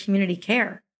asking for community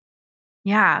care?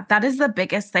 Yeah, that is the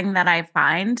biggest thing that I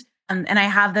find. And I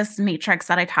have this matrix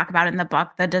that I talk about in the book,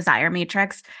 the desire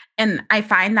matrix. And I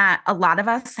find that a lot of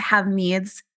us have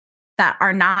needs that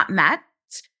are not met.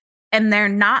 And they're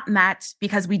not met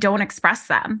because we don't express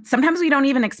them. Sometimes we don't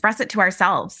even express it to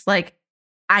ourselves. Like,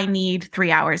 I need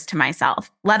 3 hours to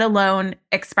myself, let alone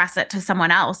express it to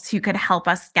someone else who could help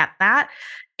us get that.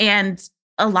 And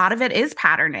a lot of it is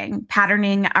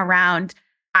patterning around,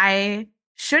 I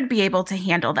should be able to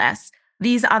handle this.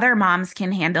 These other moms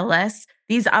can handle this.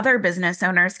 These other business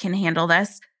owners can handle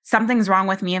this. Something's wrong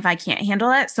with me if I can't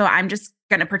handle it. So I'm just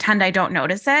going to pretend I don't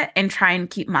notice it and try and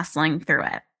keep muscling through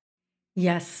it.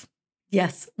 Yes.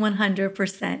 Yes.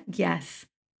 100%. Yes.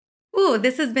 Ooh,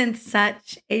 this has been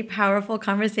such a powerful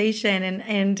conversation.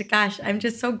 And gosh, I'm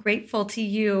just so grateful to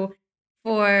you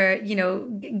for,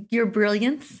 your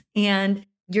brilliance and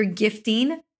your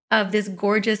gifting of this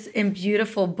gorgeous and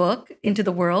beautiful book into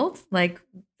the world. Like,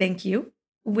 thank you.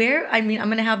 I'm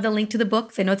going to have the link to the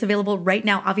books. I know it's available right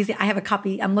now. Obviously, I have a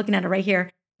copy. I'm looking at it right here.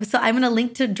 So I'm going to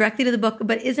link directly to the book.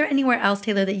 But is there anywhere else,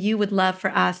 Taylor, that you would love for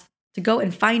us to go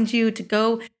and find you, to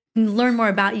go and learn more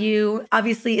about you?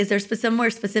 Obviously, is there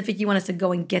somewhere specific you want us to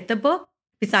go and get the book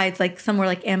besides like somewhere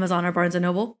like Amazon or Barnes &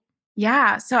 Noble?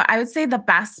 Yeah. So I would say the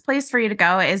best place for you to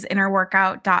go is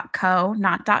innerworkout.co,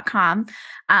 not .com.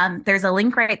 There's a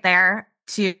link right there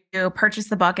to purchase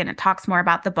the book and it talks more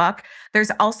about the book.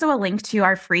 There's also a link to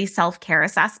our free self-care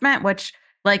assessment, which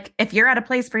like if you're at a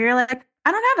place where you're like,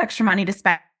 I don't have extra money to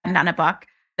spend on a book,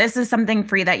 this is something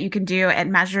free that you can do. It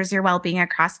measures your well-being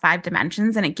across 5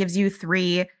 dimensions and it gives you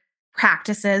 3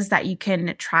 practices that you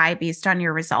can try based on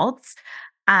your results.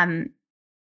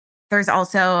 There's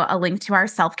also a link to our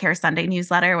Self-Care Sunday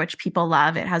newsletter, which people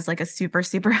love. It has like a super,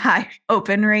 super high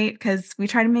open rate because we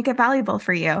try to make it valuable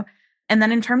for you. And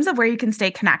then in terms of where you can stay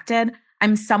connected,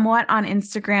 I'm somewhat on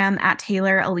Instagram at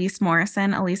Taylor Elyse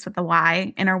Morrison, Elyse with a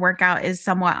Y. Inner Workout is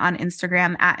somewhat on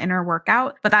Instagram at Inner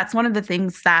Workout. But that's one of the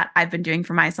things that I've been doing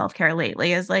for my self-care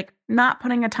lately is like not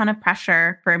putting a ton of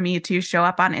pressure for me to show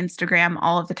up on Instagram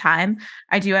all of the time.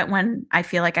 I do it when I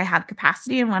feel like I have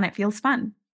capacity and when it feels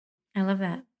fun. I love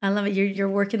that. I love it. You're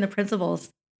working the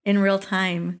principles in real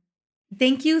time.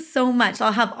 Thank you so much.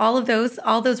 I'll have all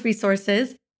those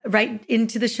resources right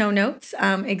into the show notes,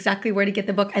 exactly where to get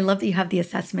the book. I love that you have the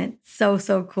assessment. So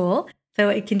cool. So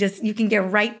you can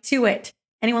get right to it.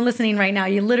 Anyone listening right now,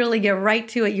 you literally get right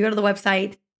to it. You go to the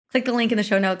website, click the link in the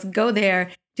show notes, go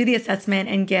there, do the assessment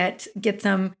and get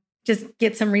some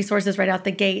resources right out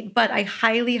the gate. But I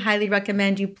highly, highly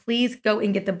recommend you please go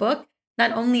and get the book.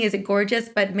 Not only is it gorgeous,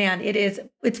 but man,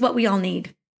 it's what we all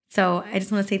need. So I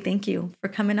just want to say thank you for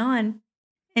coming on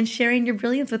and sharing your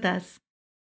brilliance with us.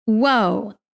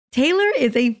 Whoa. Taylor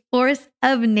is a force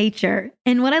of nature.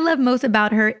 And what I love most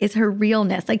about her is her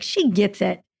realness. Like she gets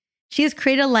it. She has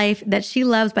created a life that she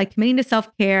loves by committing to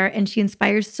self-care. And she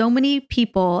inspires so many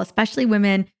people, especially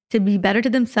women, to be better to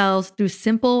themselves through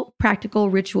simple, practical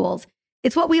rituals.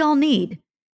 It's what we all need.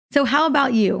 So how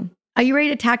about you? Are you ready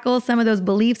to tackle some of those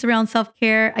beliefs around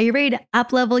self-care? Are you ready to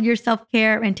up-level your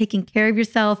self-care and taking care of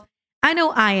yourself? I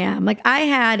know I am. Like I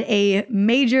had a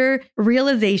major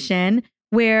realization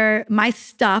where my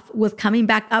stuff was coming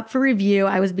back up for review.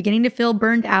 I was beginning to feel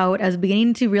burned out. I was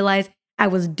beginning to realize I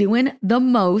was doing the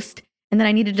most and that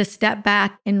I needed to step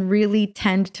back and really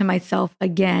tend to myself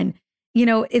again. You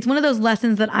know, it's one of those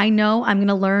lessons that I know I'm going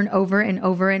to learn over and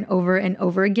over and over and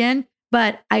over again.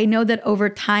 But I know that over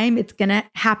time, it's going to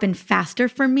happen faster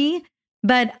for me.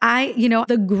 But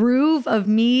the groove of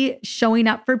me showing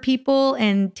up for people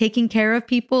and taking care of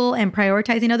people and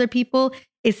prioritizing other people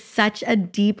is such a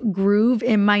deep groove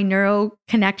in my neuro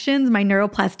connections, my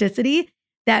neuroplasticity,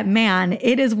 that man,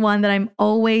 it is one that I'm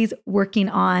always working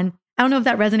on. I don't know if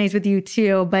that resonates with you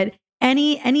too, but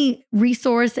any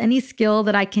resource, any skill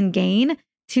that I can gain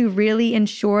to really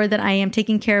ensure that I am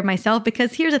taking care of myself.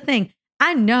 Because here's the thing,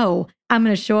 I know I'm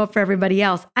going to show up for everybody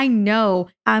else. I know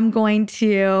I'm going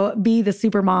to be the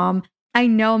super mom. I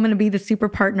know I'm going to be the super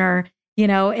partner,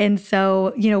 and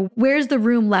so, where's the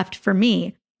room left for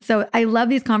me? So I love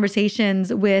these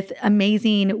conversations with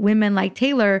amazing women like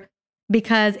Taylor,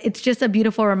 because it's just a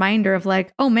beautiful reminder of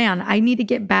like, oh man, I need to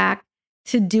get back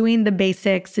to doing the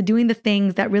basics, to doing the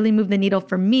things that really move the needle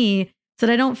for me so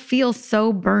that I don't feel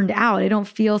so burned out. I don't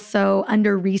feel so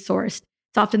under-resourced.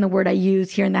 It's often the word I use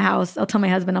here in the house. I'll tell my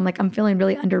husband, I'm like, I'm feeling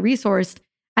really under-resourced.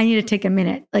 I need to take a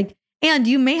minute. And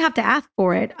you may have to ask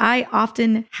for it. I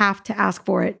often have to ask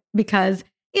for it because,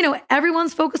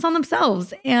 everyone's focused on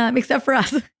themselves, except for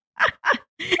us.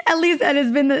 At least that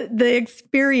has been the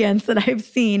experience that I've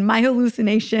seen. My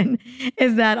hallucination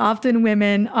is that often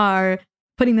women are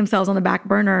putting themselves on the back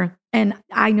burner. And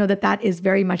I know that that is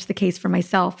very much the case for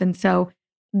myself. And so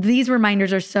these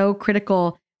reminders are so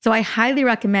critical. So I highly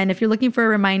recommend if you're looking for a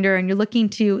reminder and you're looking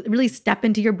to really step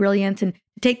into your brilliance and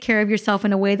take care of yourself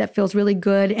in a way that feels really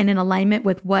good and in alignment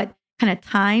with what kind of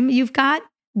time you've got,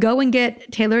 go and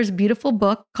get Taylor's beautiful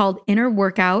book called Inner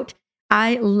Workout.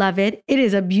 I love it. It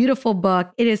is a beautiful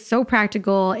book. It is so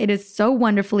practical. It is so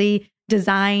wonderfully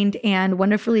designed and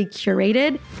wonderfully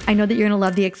curated. I know that you're going to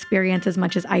love the experience as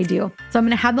much as I do. So I'm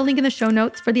going to have the link in the show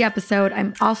notes for the episode.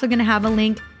 I'm also going to have a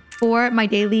link for my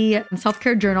daily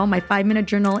self-care journal, my 5-minute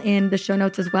journal in the show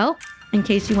notes as well, in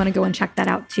case you want to go and check that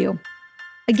out too.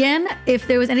 Again, if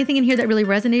there was anything in here that really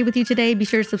resonated with you today, be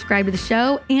sure to subscribe to the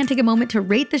show and take a moment to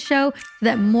rate the show so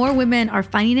that more women are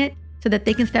finding it so that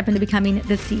they can step into becoming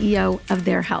the CEO of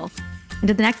their health.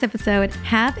 Until the next episode,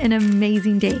 have an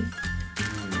amazing day.